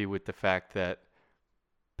unhappy with the fact that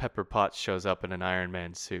Pepper Potts shows up in an Iron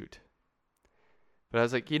Man suit. But I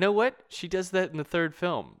was like, you know what? She does that in the third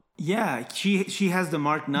film. Yeah, she has the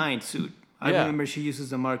Mark 9 suit. I remember she uses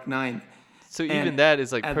the Mark 9. So even that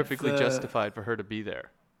is like perfectly justified for her to be there.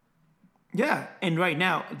 Yeah, and right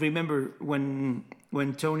now, remember when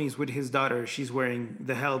Tony's with his daughter, she's wearing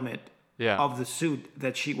the helmet of the suit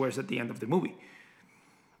that she wears at the end of the movie.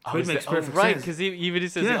 So it makes perfect sense. Right, because he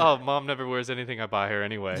says, oh, Mom never wears anything I buy her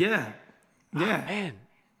anyway. Yeah. Yeah. Oh, man.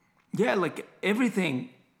 Yeah, like everything,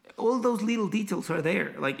 all those little details are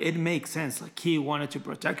there. Like it makes sense. Like he wanted to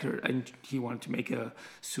protect her and he wanted to make a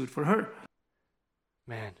suit for her.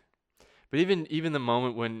 Man. But even the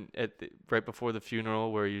moment when right before the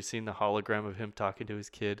funeral where you've seen the hologram of him talking to his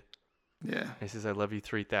kid. Yeah. He says, I love you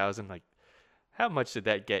 3,000. Like, how much did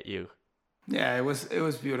that get you? Yeah, it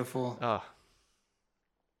was beautiful. Oh.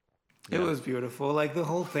 It was beautiful. Like the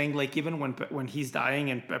whole thing, like even when he's dying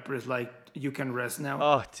and Pepper is like, you can rest now.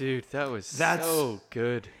 Oh, dude, that's so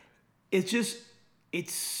good.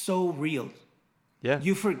 It's so real. Yeah.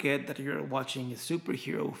 You forget that you're watching a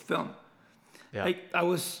superhero film. Yeah. Like I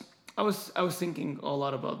was thinking a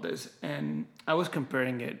lot about this and I was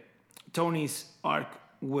comparing it, Tony's arc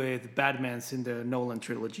with Batman's in the Nolan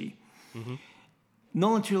trilogy. Mm-hmm.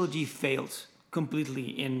 Nolan trilogy fails completely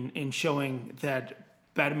in showing that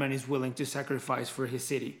Batman is willing to sacrifice for his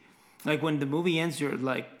city. Like when the movie ends, you're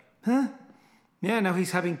like, huh? Yeah, now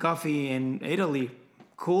he's having coffee in Italy.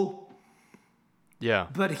 Cool. Yeah.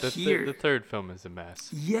 But here, the third film is a mess.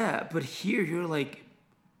 yeah, but here you're like,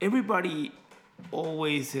 everybody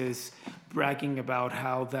always is bragging about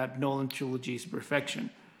how that Nolan trilogy is perfection.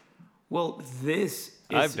 Well, this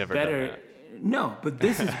is I've never done better. that. No, but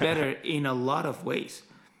this is better in a lot of ways.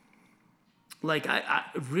 Like I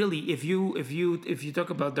really, if you talk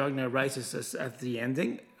about Dark Knight Rises as at the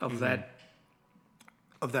ending of that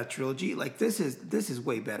trilogy, like this is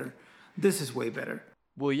way better. This is way better.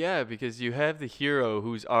 Well, yeah, because you have the hero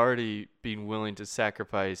who's already been willing to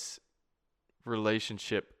sacrifice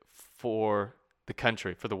relationship for the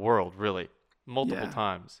country, for the world, really, multiple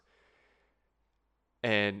times.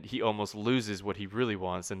 And he almost loses what he really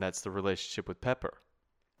wants, and that's the relationship with Pepper.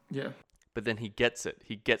 Yeah. But then he gets it.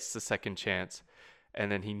 He gets the second chance,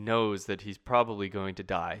 and then he knows that he's probably going to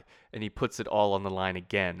die, and he puts it all on the line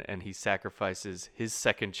again, and he sacrifices his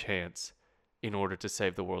second chance in order to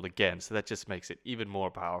save the world again. So that just makes it even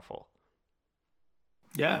more powerful.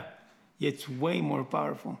 Yeah. It's way more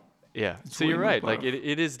powerful. Yeah. So you're right. Like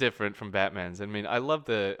it is different from Batman's. I mean, I love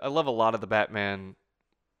a lot of the Batman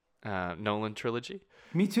Nolan trilogy.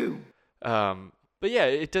 Me too. But yeah,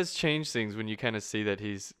 it does change things when you kind of see that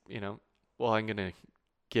he's, well, I'm going to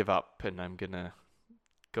give up and I'm going to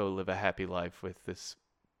go live a happy life with this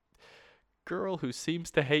girl who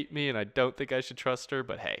seems to hate me and I don't think I should trust her,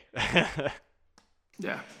 but hey.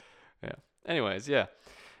 Yeah. Yeah. Anyways, yeah.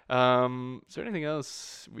 Is there anything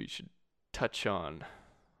else we should touch on?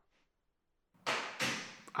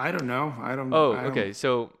 I don't know. Okay.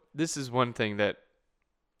 So this is one thing that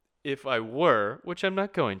if I were, which I'm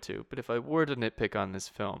not going to, but if I were to nitpick on this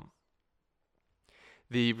film,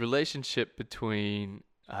 the relationship between,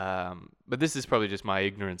 but this is probably just my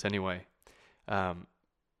ignorance anyway,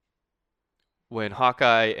 when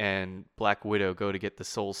Hawkeye and Black Widow go to get the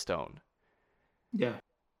Soul Stone. Yeah.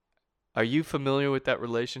 Are you familiar with that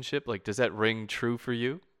relationship? Like, does that ring true for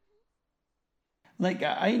you? Like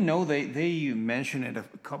I know they mentioned it a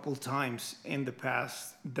couple times in the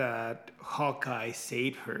past that Hawkeye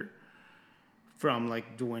saved her from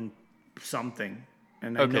like doing something.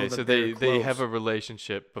 And I know that so they have a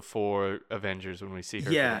relationship before Avengers when we see her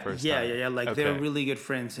for the first time. Yeah. Like they're really good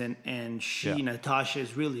friends, and she Natasha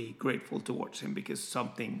is really grateful towards him because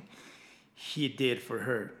something he did for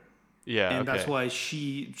her. Yeah, and that's why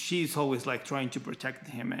she's always like trying to protect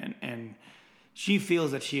him, and she feels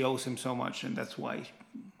that she owes him so much, and that's why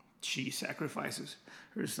she sacrifices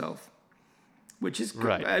herself, which is good.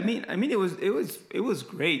 Right. I mean, it was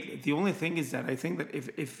great. The only thing is that I think that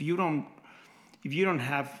if you don't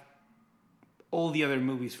have all the other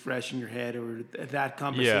movies fresh in your head or that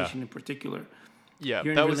conversation in particular,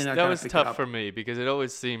 that was tough for me because it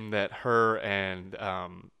always seemed that her and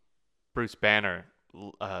Bruce Banner,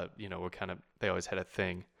 were kind of, they always had a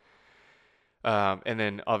thing. And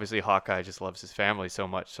then obviously Hawkeye just loves his family so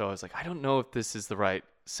much. So I was like, I don't know if this is the right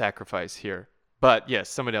sacrifice here. But yes,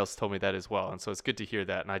 somebody else told me that as well. And so it's good to hear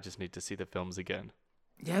that. And I just need to see the films again.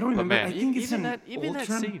 Yeah, I don't remember. Man, I think it's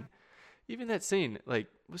even that scene, like,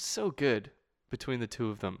 was so good between the two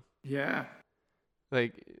of them. Yeah.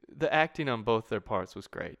 Like, the acting on both their parts was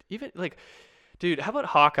great. Even, like, dude, how about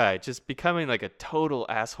Hawkeye just becoming, like, a total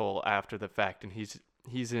asshole after the fact, and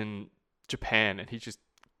he's in Japan, and he's just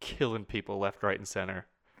killing people left, right, and center.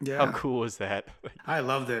 Yeah. How cool is that? I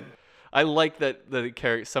loved it. I like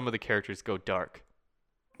that some of the characters go dark.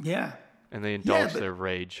 Yeah. And they indulge their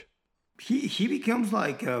rage. He becomes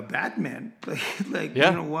like a Batman. Like you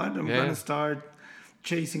know what? I'm gonna start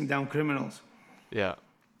chasing down criminals. Yeah,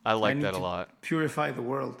 I like that a lot. Purify the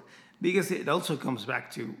world, because it also comes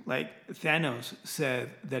back to like Thanos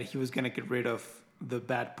said that he was gonna get rid of the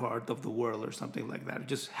bad part of the world or something like that,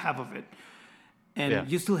 just half of it, and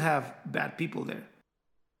you still have bad people there.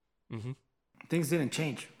 Mm-hmm. Things didn't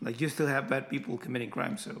change. Like you still have bad people committing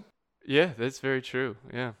crime. So yeah, that's very true.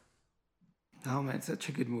 Yeah. Oh man, such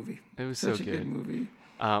a good movie. It was such so a good. good movie.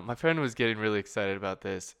 My friend was getting really excited about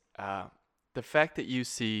this. The fact that you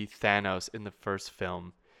see Thanos in the first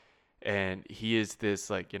film, and he is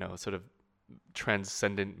this like sort of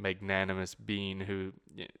transcendent, magnanimous being who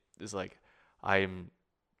is like, I am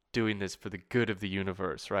doing this for the good of the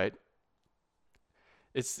universe, right?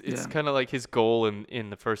 It's kind of like his goal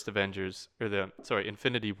in the first Avengers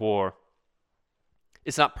Infinity War.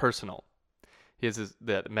 It's not personal. He has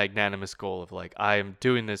that magnanimous goal of like, I am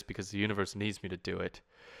doing this because the universe needs me to do it.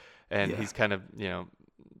 And he's kind of,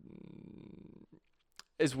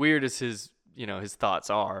 as weird as his his thoughts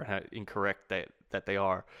are, how incorrect that they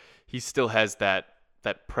are, he still has that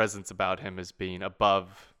presence about him as being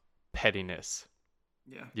above pettiness.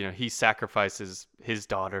 Yeah. He sacrifices his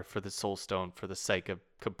daughter for the Soul Stone for the sake of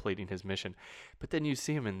completing his mission. But then you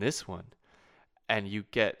see him in this one, and you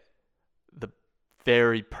get the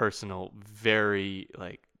very personal, very,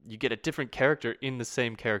 like, you get a different character in the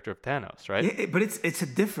same character of Thanos, right? Yeah, but it's a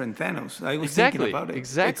different Thanos. I was Exactly, thinking about it.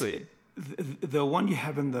 exactly. The one you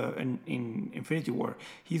have in Infinity War,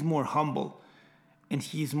 he's more humble, and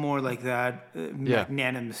he's more like that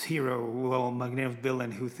magnanimous hero, magnanimous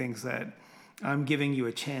villain who thinks that I'm giving you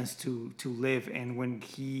a chance to live. And when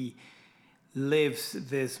he lives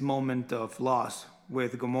this moment of loss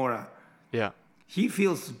with Gamora, Yeah. he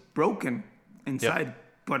feels broken inside. Yep.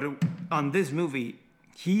 But on this movie,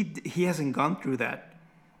 he hasn't gone through that.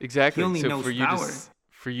 Exactly. He only knows power.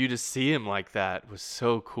 For you to see him like that was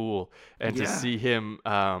so cool, and to see him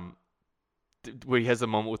where he has a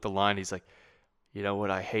moment with the line, he's like, "You know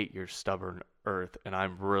what? I hate your stubborn Earth, and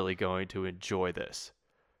I'm really going to enjoy this."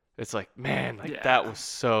 It's like, man, like that was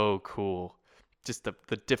so cool. Just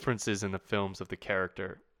the differences in the films of the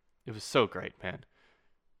character. It was so great, man.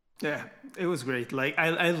 Yeah, it was great. Like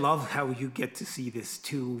I love how you get to see these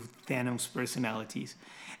two Thanos personalities,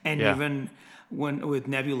 and even when with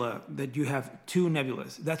Nebula, that you have two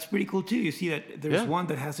Nebulas. That's pretty cool too. You see that there's one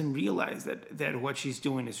that hasn't realized that what she's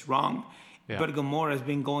doing is wrong. Yeah. But Gamora has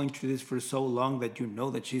been going through this for so long that you know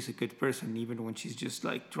that she's a good person, even when she's just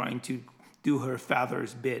like trying to do her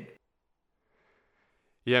father's bid.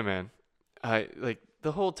 Yeah, man. I like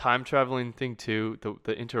the whole time traveling thing too,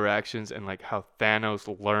 the interactions, and like how Thanos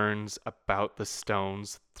learns about the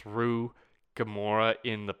stones through Gamora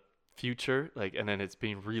in the future, like, and then it's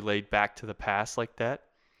being relayed back to the past like that.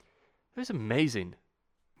 It was amazing.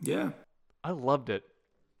 Yeah. I loved it.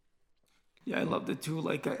 Yeah, I loved it too.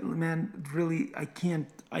 Like, man, really, I can't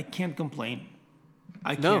complain.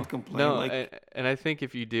 I No, can't complain. No, like, and I think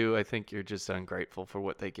if you do, I think you're just ungrateful for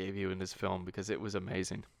what they gave you in this film, because it was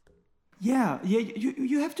amazing. Yeah,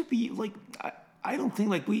 you have to be like, I don't think,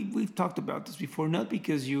 like, we've talked about this before, not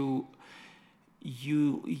because you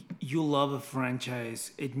love a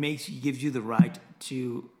franchise, it gives you the right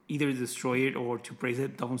to either destroy it or to praise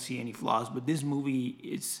it. Don't see any flaws, but this movie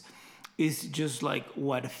is just like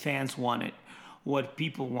what fans wanted, what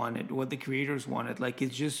people wanted, what the creators wanted. Like,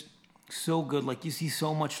 it's just so good. Like, you see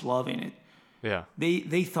so much love in it. Yeah.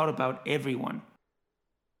 They thought about everyone.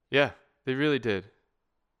 Yeah, they really did.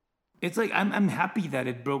 It's like I'm happy that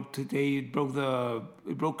it broke today. It broke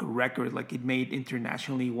a record. Like, it made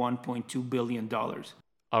internationally $1.2 billion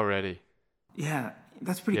already. Yeah,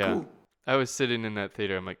 that's pretty cool. I was sitting in that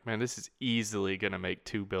theater. I'm like, man, this is easily gonna make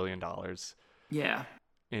 $2 billion. Yeah.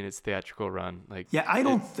 In its theatrical run, like. Yeah, I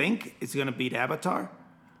don't think it's gonna beat Avatar.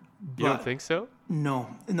 You don't think so?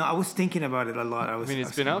 No. I was thinking about it a lot.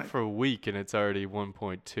 It's been out for a week and it's already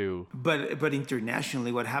 1.2. But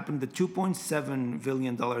internationally, what happened? The $2.7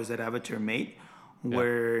 billion that Avatar made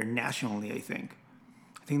were nationally, I think.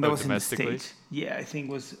 I think that was in the States. Yeah, I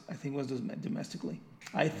think was domestically.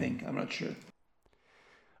 I think, I'm not sure.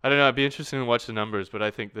 I don't know. It'd be interesting to watch the numbers, but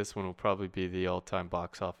I think this one will probably be the all-time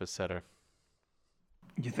box office setter.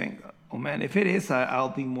 You think? Oh man, if it is, I'll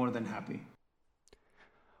be more than happy.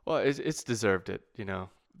 Well, it's deserved it, you know.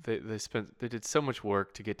 They did so much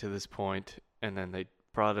work to get to this point, and then they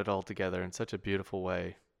brought it all together in such a beautiful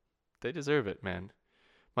way. They deserve it, man.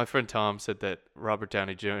 My friend Tom said that Robert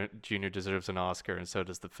Downey Jr. deserves an Oscar, and so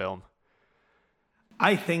does the film.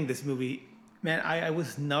 I think this movie, man, I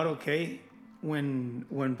was not okay when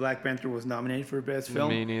Black Panther was nominated for Best Film.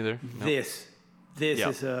 Me neither. This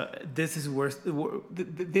is worse.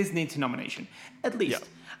 This needs a nomination, at least. Yep.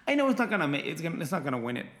 I know it's not gonna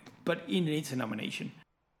win it, but it needs a nomination.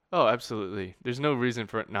 Oh, absolutely. There's no reason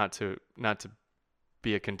for it not to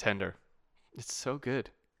be a contender. It's so good.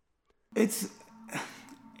 It's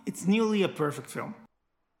nearly a perfect film.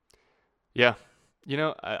 Yeah. You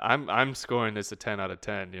know, I'm scoring this a 10 out of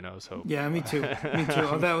 10, you know, so. Yeah, me too.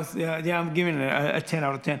 Oh, that was, I'm giving it a 10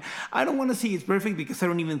 out of 10. I don't want to see it's perfect because I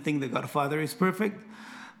don't even think The Godfather is perfect,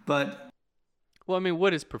 but. Well, I mean,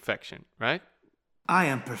 what is perfection, right? I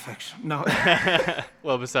am perfection. No.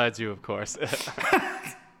 Well, besides you, of course.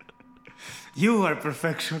 You are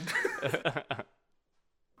perfection.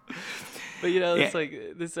 But, you know, it's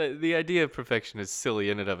like this. The idea of perfection is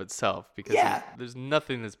silly in and of itself because there's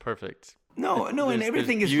nothing that's perfect. No, and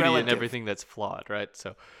everything is relative. And everything that's flawed, right?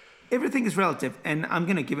 So everything is relative, and I'm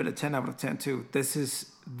gonna give it a 10 out of 10 too. This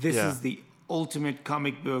is the ultimate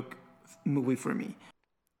comic book movie for me.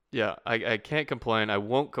 Yeah, I can't complain. I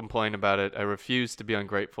won't complain about it. I refuse to be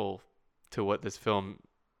ungrateful to what this film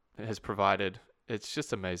has provided. It's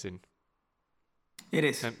just amazing. It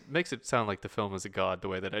is. And it makes it sound like the film is a god the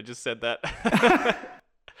way that I just said that.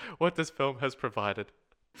 What this film has provided.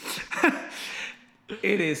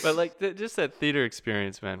 It is. But like just that theater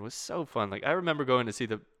experience, man, was so fun. Like I remember going to see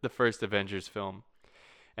the first Avengers film,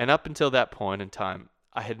 and up until that point in time,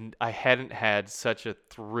 I hadn't had such a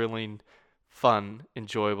thrilling, fun,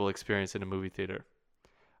 enjoyable experience in a movie theater.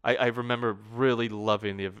 I remember really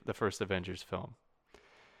loving the first Avengers film.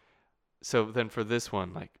 So then for this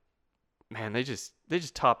one, like, man, they just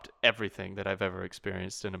topped everything that I've ever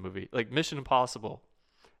experienced in a movie. Like Mission Impossible.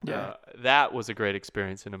 Yeah. That was a great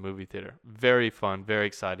experience in a movie theater. Very fun, very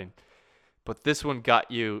exciting. But this one got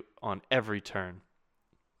you on every turn.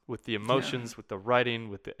 With the emotions, with the writing,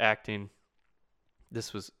 with the acting.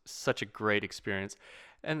 This was such a great experience.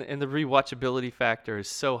 And the rewatchability factor is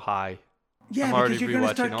so high. Yeah, I'm already because you're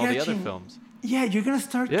gonna start rewatching all the other catching. films. Yeah, you're gonna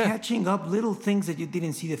start catching up little things that you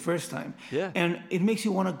didn't see the first time. Yeah. And it makes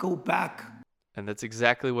you want to go back. And that's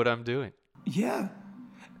exactly what I'm doing. Yeah.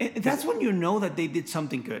 That's when you know that they did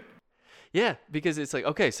something good. Yeah, because it's like,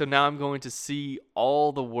 okay, so now I'm going to see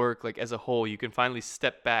all the work like as a whole. You can finally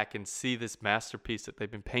step back and see this masterpiece that they've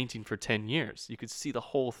been painting for 10 years. You could see the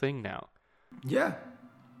whole thing now. Yeah.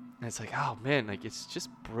 And it's like, oh man, like it's just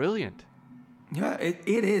brilliant. Yeah, it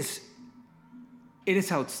is. It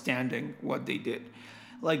is outstanding what they did.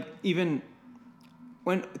 Like even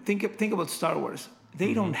when think about Star Wars,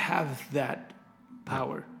 they don't have that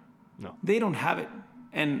power. No. They don't have it.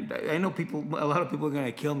 And I know a lot of people are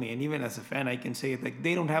gonna kill me, and even as a fan, I can say it. Like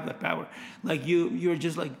they don't have that power. Like you're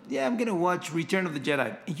just like, yeah, I'm gonna watch Return of the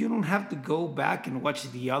Jedi. You don't have to go back and watch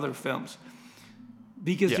the other films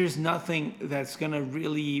because there's nothing that's gonna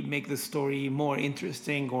really make the story more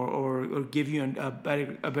interesting or give you a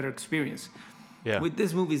better experience. Yeah. With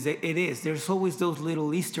these movies, it is. There's always those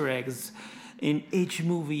little Easter eggs in each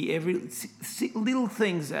movie. Every little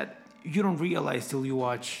things that you don't realize till you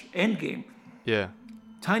watch Endgame. Yeah.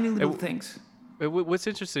 Tiny little things. What's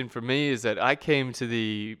interesting for me is that I came to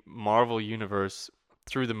the Marvel Universe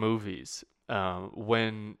through the movies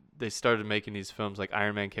when they started making these films. Like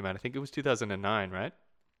Iron Man came out. I think it was 2009, right?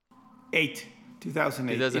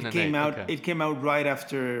 2008. It came out. Okay. It came out right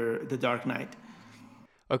after The Dark Knight.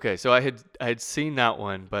 Okay, so I had seen that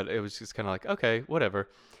one, but it was just kind of like, okay, whatever.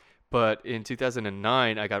 But in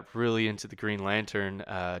 2009, I got really into the Green Lantern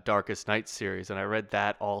Darkest Night series, and I read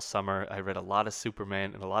that all summer. I read a lot of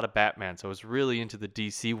Superman and a lot of Batman, so I was really into the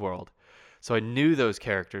DC world. So I knew those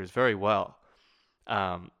characters very well,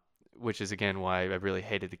 which is, again, why I really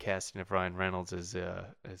hated the casting of Ryan Reynolds as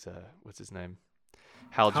what's his name?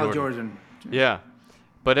 Hal Jordan. Yeah.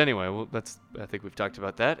 But anyway, well, I think we've talked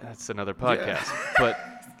about that. That's another podcast. Yeah. But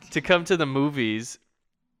to come to the movies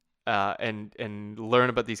and learn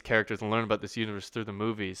about these characters and learn about this universe through the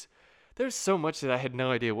movies, there's so much that I had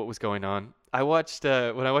no idea what was going on. I watched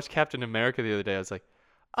when I watched Captain America the other day, I was like,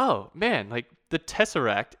 oh man, like the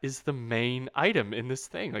Tesseract is the main item in this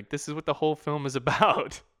thing. Like this is what the whole film is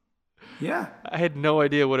about. Yeah. I had no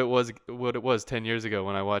idea what it was 10 years ago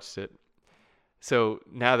when I watched it. So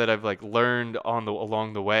now that I've like learned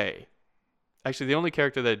along the way, actually the only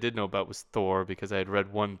character that I did know about was Thor because I had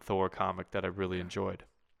read one Thor comic that I really enjoyed.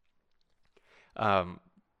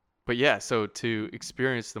 But yeah, so to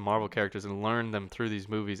experience the Marvel characters and learn them through these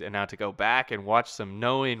movies, and now to go back and watch them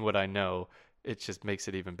knowing what I know, it just makes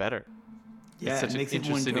it even better. Yeah, it makes it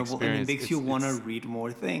more enjoyable, and it makes you want to read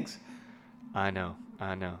more things. I know.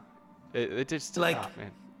 It just like, oh,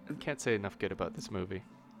 man, I can't say enough good about this movie.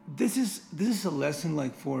 This is a lesson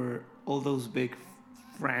like for all those big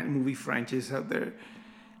movie franchises out there.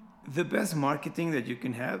 The best marketing that you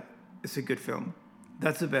can have is a good film.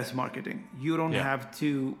 That's the best marketing. You don't have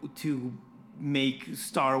to make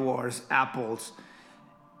Star Wars apples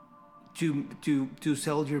to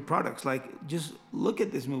sell your products. Like just look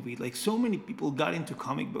at this movie. Like so many people got into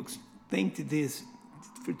comic books thanks to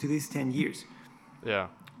these 10 years. Yeah.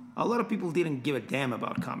 A lot of people didn't give a damn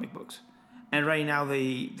about comic books. And right now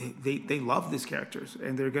they love these characters,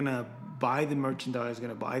 and they're gonna buy the merchandise,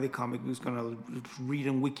 gonna buy the comic books, gonna read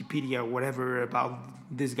on Wikipedia or whatever about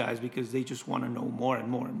these guys because they just want to know more and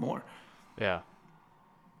more and more. Yeah.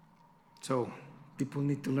 So people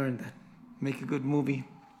need to learn that. Make a good movie,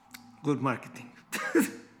 good marketing.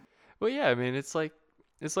 Well, yeah, I mean it's like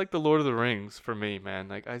the Lord of the Rings for me, man.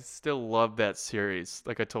 Like I still love that series.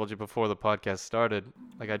 Like I told you before the podcast started,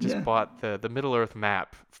 like I just bought the Middle-earth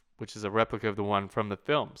map, which is a replica of the one from the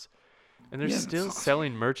films. And they're still awesome.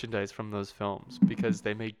 Selling merchandise from those films because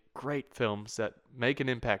they made great films that make an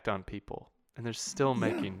impact on people. And they're still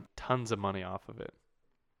making tons of money off of it.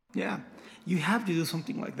 Yeah, you have to do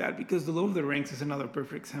something like that because The Lord of the Rings is another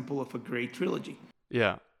perfect example of a great trilogy.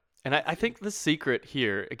 Yeah. And I think the secret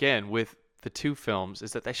here, again, with the two films,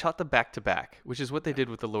 is that they shot them back to back, which is what they did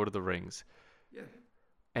with The Lord of the Rings. Yeah.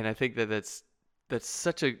 And I think that that's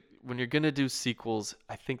such a when you're gonna do sequels,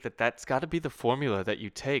 I think that that's got to be the formula that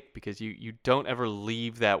you take because you don't ever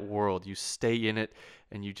leave that world. You stay in it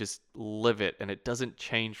and you just live it, and it doesn't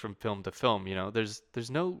change from film to film. You know, there's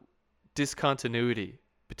no discontinuity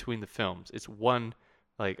between the films. It's one,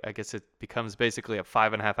 like I guess it becomes basically a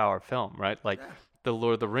 5.5 hour film, right? Like Yeah. The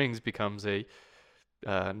Lord of the Rings becomes a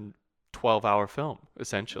 12-hour film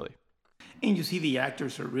essentially. And you see the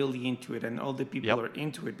actors are really into it, and all the people Yep. are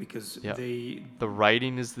into it because Yep. they The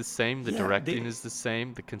writing is the same, the Yeah, directing they- is the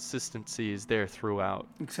same, the consistency is there throughout.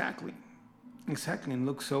 exactly, and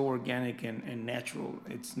look so organic and natural.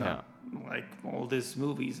 It's not like all these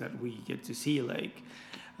movies that we get to see. Like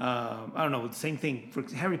I don't know, the same thing. For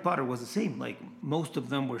Harry Potter was the same. Like most of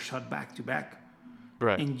them were shot back to back,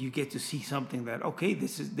 Right. and you get to see something that okay,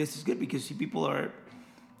 this is good because people are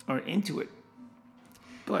into it.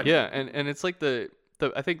 But Yeah, and it's like the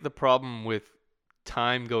I think the problem with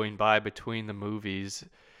time going by between the movies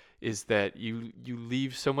is that you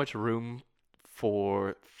leave so much room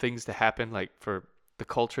for things to happen, like for the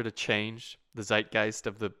culture to change, the zeitgeist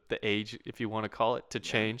of the age, if you want to call it, to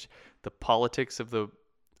change, the politics of the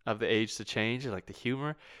age to change, like the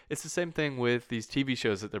humor. It's the same thing with these TV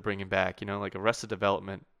shows that they're bringing back, you know, like Arrested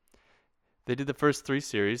Development. They did the first 3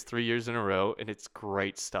 series 3 years in a row, and it's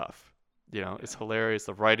great stuff. You know, it's hilarious.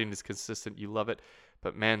 The writing is consistent. You love it.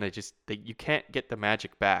 But man, you can't get the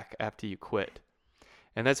magic back after you quit.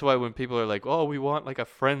 And that's why when people are like, "Oh, we want like a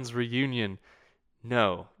Friends reunion."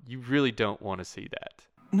 No, you really don't want to see that.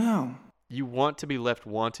 no, You want to be left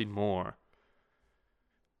wanting more.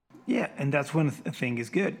 yeah, and that's when a thing is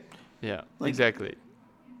good. Yeah, Like- exactly.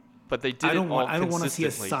 But they did I don't it all want. I don't want to see a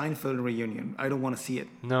consistently. Seinfeld reunion. I don't want to see it.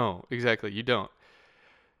 No, exactly. You don't.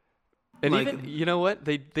 And Like- even you know what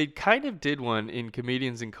they kind of did one in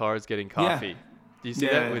Comedians in Cars Getting Coffee. Do you see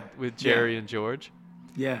Yeah. that with Jerry and George?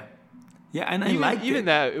 Yeah, yeah, and I Even, liked even it.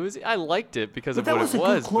 that I liked it because But of that what was it a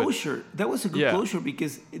was. good closure. That was a good Yeah. closure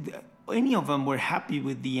because any of them were happy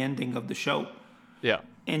with the ending of the show, Yeah,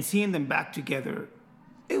 and seeing them back together,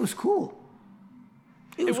 it was cool.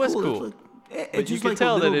 It was cool. It's but you just could like a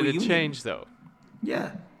tell that little it had reunion. changed though.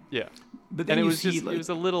 Yeah, Yeah, but then and it you was see just like it was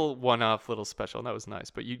a little one-off, little special, and that was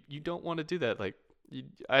nice. But you don't want to do that. Like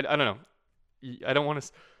I don't know. I don't want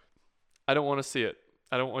to. I don't want to see it.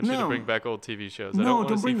 I don't want you to No. bring back old TV shows. I No, don't want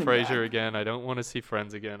to don't see bring them Frasier back. again. I don't want to see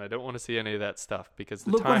Friends again. I don't want to see any of that stuff because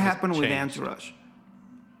the look time what has happened with changed. Entourage.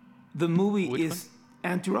 The movie Which is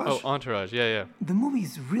Entourage. Oh, Entourage. Yeah. The movie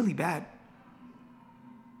is really bad.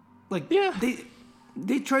 Like Yeah.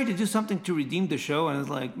 they tried to do something to redeem the show, and it's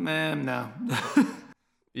like, man, no.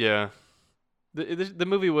 Yeah. The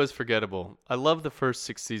movie was forgettable. I love the first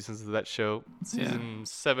 6 seasons of that show. Season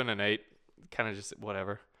 7 and 8, kind of just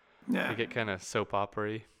whatever. Yeah, They get kind of soap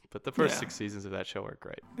opera-y. But the first Yeah. 6 seasons of that show are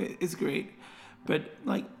great. it's great, but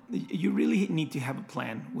like you really need to have a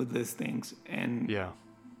plan with these things, and Yeah.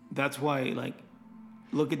 that's why like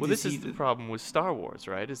look at Well, this. this is the problem with Star Wars,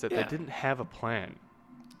 right? Is that Yeah. they didn't have a plan.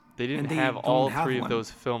 They didn't they have don't all have 3 one. of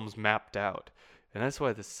those films mapped out. And that's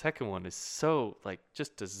why the second one is so like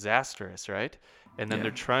just disastrous, right? And then Yeah.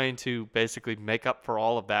 they're trying to basically make up for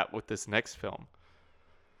all of that with this next film.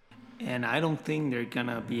 And I don't think they're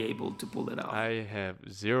gonna be able to pull it off. I have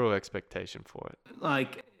zero expectation for it.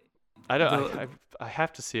 Like, I don't. The- I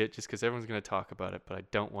have to see it just because everyone's going to talk about it, but I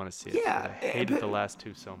don't want to see it. Yeah, I hated but- the last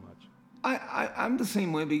 2 so much. I'm the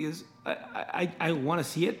same way because I want to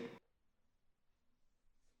see it,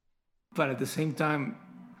 but at the same time,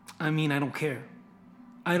 I mean, I don't care.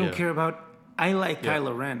 I don't Yeah. care about. I like Yeah.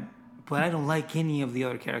 Kylo Ren, but I don't like any of the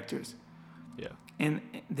other characters. Yeah. And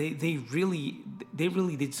they really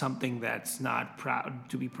did something that's not proud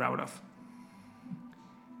to be proud of.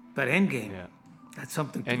 But Endgame, Yeah. that's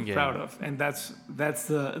something to be Endgame. proud of, and that's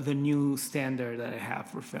the new standard that I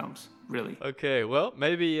have for films. Really. Okay. Well,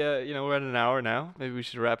 maybe we're at an hour now. Maybe we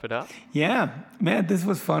should wrap it up. Yeah, man, this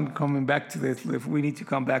was fun coming back to this. If we need to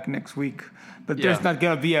come back next week, but there's Yeah. not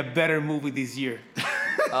gonna be a better movie this year.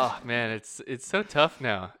 Oh man, it's so tough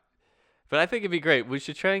now. But I think it'd be great. We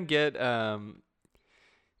should try and get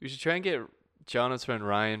Jonathan and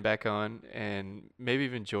Ryan back on, and maybe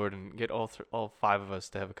even Jordan. Get all 5 of us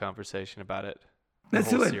to have a conversation about it. The Let's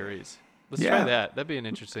whole do it. series. Let's Yeah. try that. That'd be an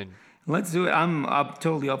interesting. Let's do it. I'm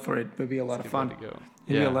totally up for it. It'll be a lot of good way fun. to go. It'll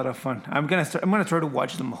be Yeah. a lot of fun. I'm gonna try to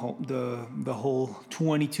watch the whole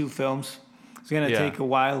 22 films. It's gonna Yeah. take a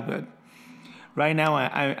while, but right now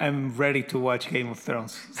I'm ready to watch Game of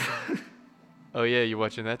Thrones. Oh yeah, you're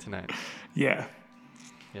watching that tonight. Yeah.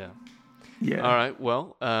 Yeah. Yeah. All right.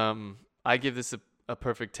 Well, I give this a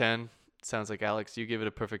perfect 10. Sounds like Alex, you give it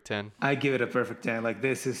a perfect 10. I give it a perfect 10. Like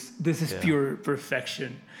this is Yeah. pure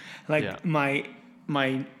perfection. Like Yeah.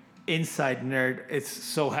 my inside nerd is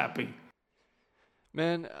so happy.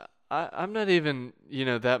 Man, I'm not even,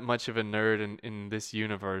 that much of a nerd in this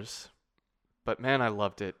universe. But man, I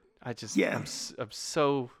loved it. I'm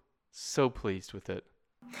so pleased with it.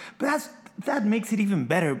 But that makes it even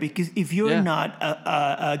better, because if you're Yeah. not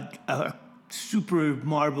a super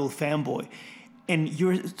Marvel fanboy and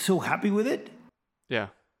you're so happy with it, Yeah.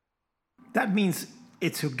 that means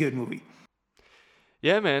it's a good movie.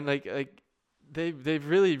 Yeah, man, like they've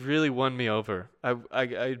really won me over. I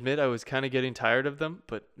admit I was kind of getting tired of them,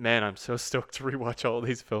 but man, I'm so stoked to rewatch all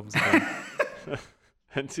these films again.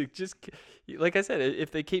 And to just, like I said,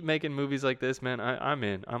 if they keep making movies like this, man, I'm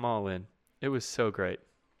in. I'm all in. It was so great.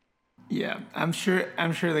 Yeah, I'm sure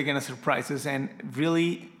they're gonna surprise us, and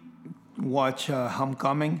really watch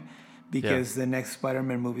Homecoming, because the next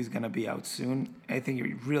Spider-Man movie is gonna be out soon. I think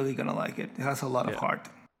you're really gonna like it. It has a lot of heart.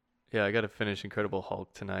 Yeah, I got to finish Incredible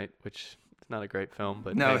Hulk tonight, which is not a great film,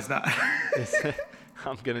 but No, hey, it's not.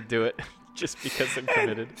 I'm gonna do it just because I'm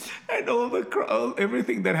committed. And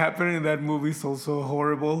everything that happened in that movie is also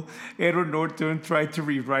horrible. Edward Norton tried to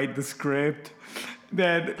rewrite the script.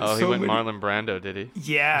 Then He went Marlon Brando, did he?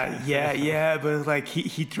 Yeah. But like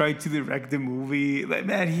he tried to direct the movie. Like,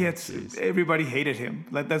 man, everybody hated him.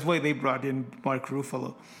 Like, that's why they brought in Mark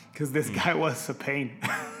Ruffalo, because this guy was a pain.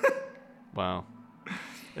 Wow,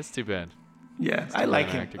 that's too bad. Yeah, I like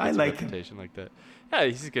him. I like him. Like that. Yeah,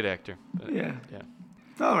 he's a good actor. But Yeah. Yeah.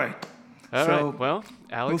 All right. All So, right. Well,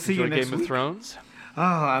 Alex, we'll see you enjoy next Game of week. Thrones. Oh,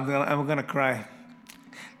 I'm gonna cry.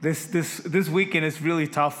 This weekend is really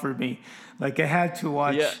tough for me. Like, I had to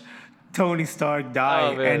watch Tony Stark die,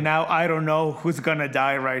 Oh, man. and now I don't know who's gonna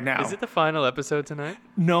die right now. Is it the final episode tonight?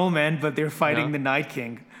 No, man, but they're fighting No? the Night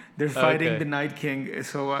King. They're fighting Okay. the Night King,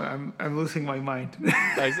 so I'm losing my mind.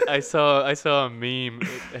 I saw a meme.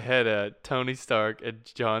 It had Tony Stark and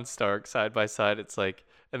Jon Stark side by side. It's like,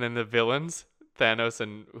 and then the villains, Thanos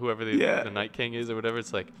and whoever the Night King is or whatever.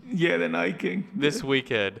 It's like, Yeah, the Night King. this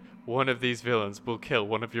weekend, one of these villains will kill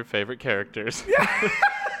one of your favorite characters.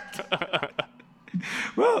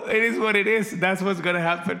 Well, it is what it is. That's what's gonna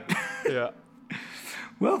happen. Yeah.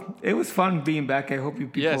 Well, it was fun being back. I hope you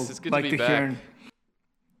people Yes, it's good like to be to back.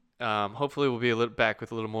 hear. Hopefully we'll be back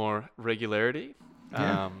with a little more regularity.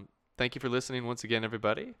 Yeah. Thank you for listening once again,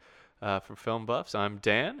 everybody. For Film Buffs, I'm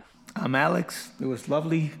Dan. I'm Alex. It was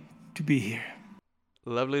lovely to be here.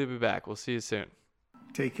 Lovely to be back. We'll see you soon.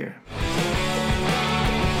 Take care.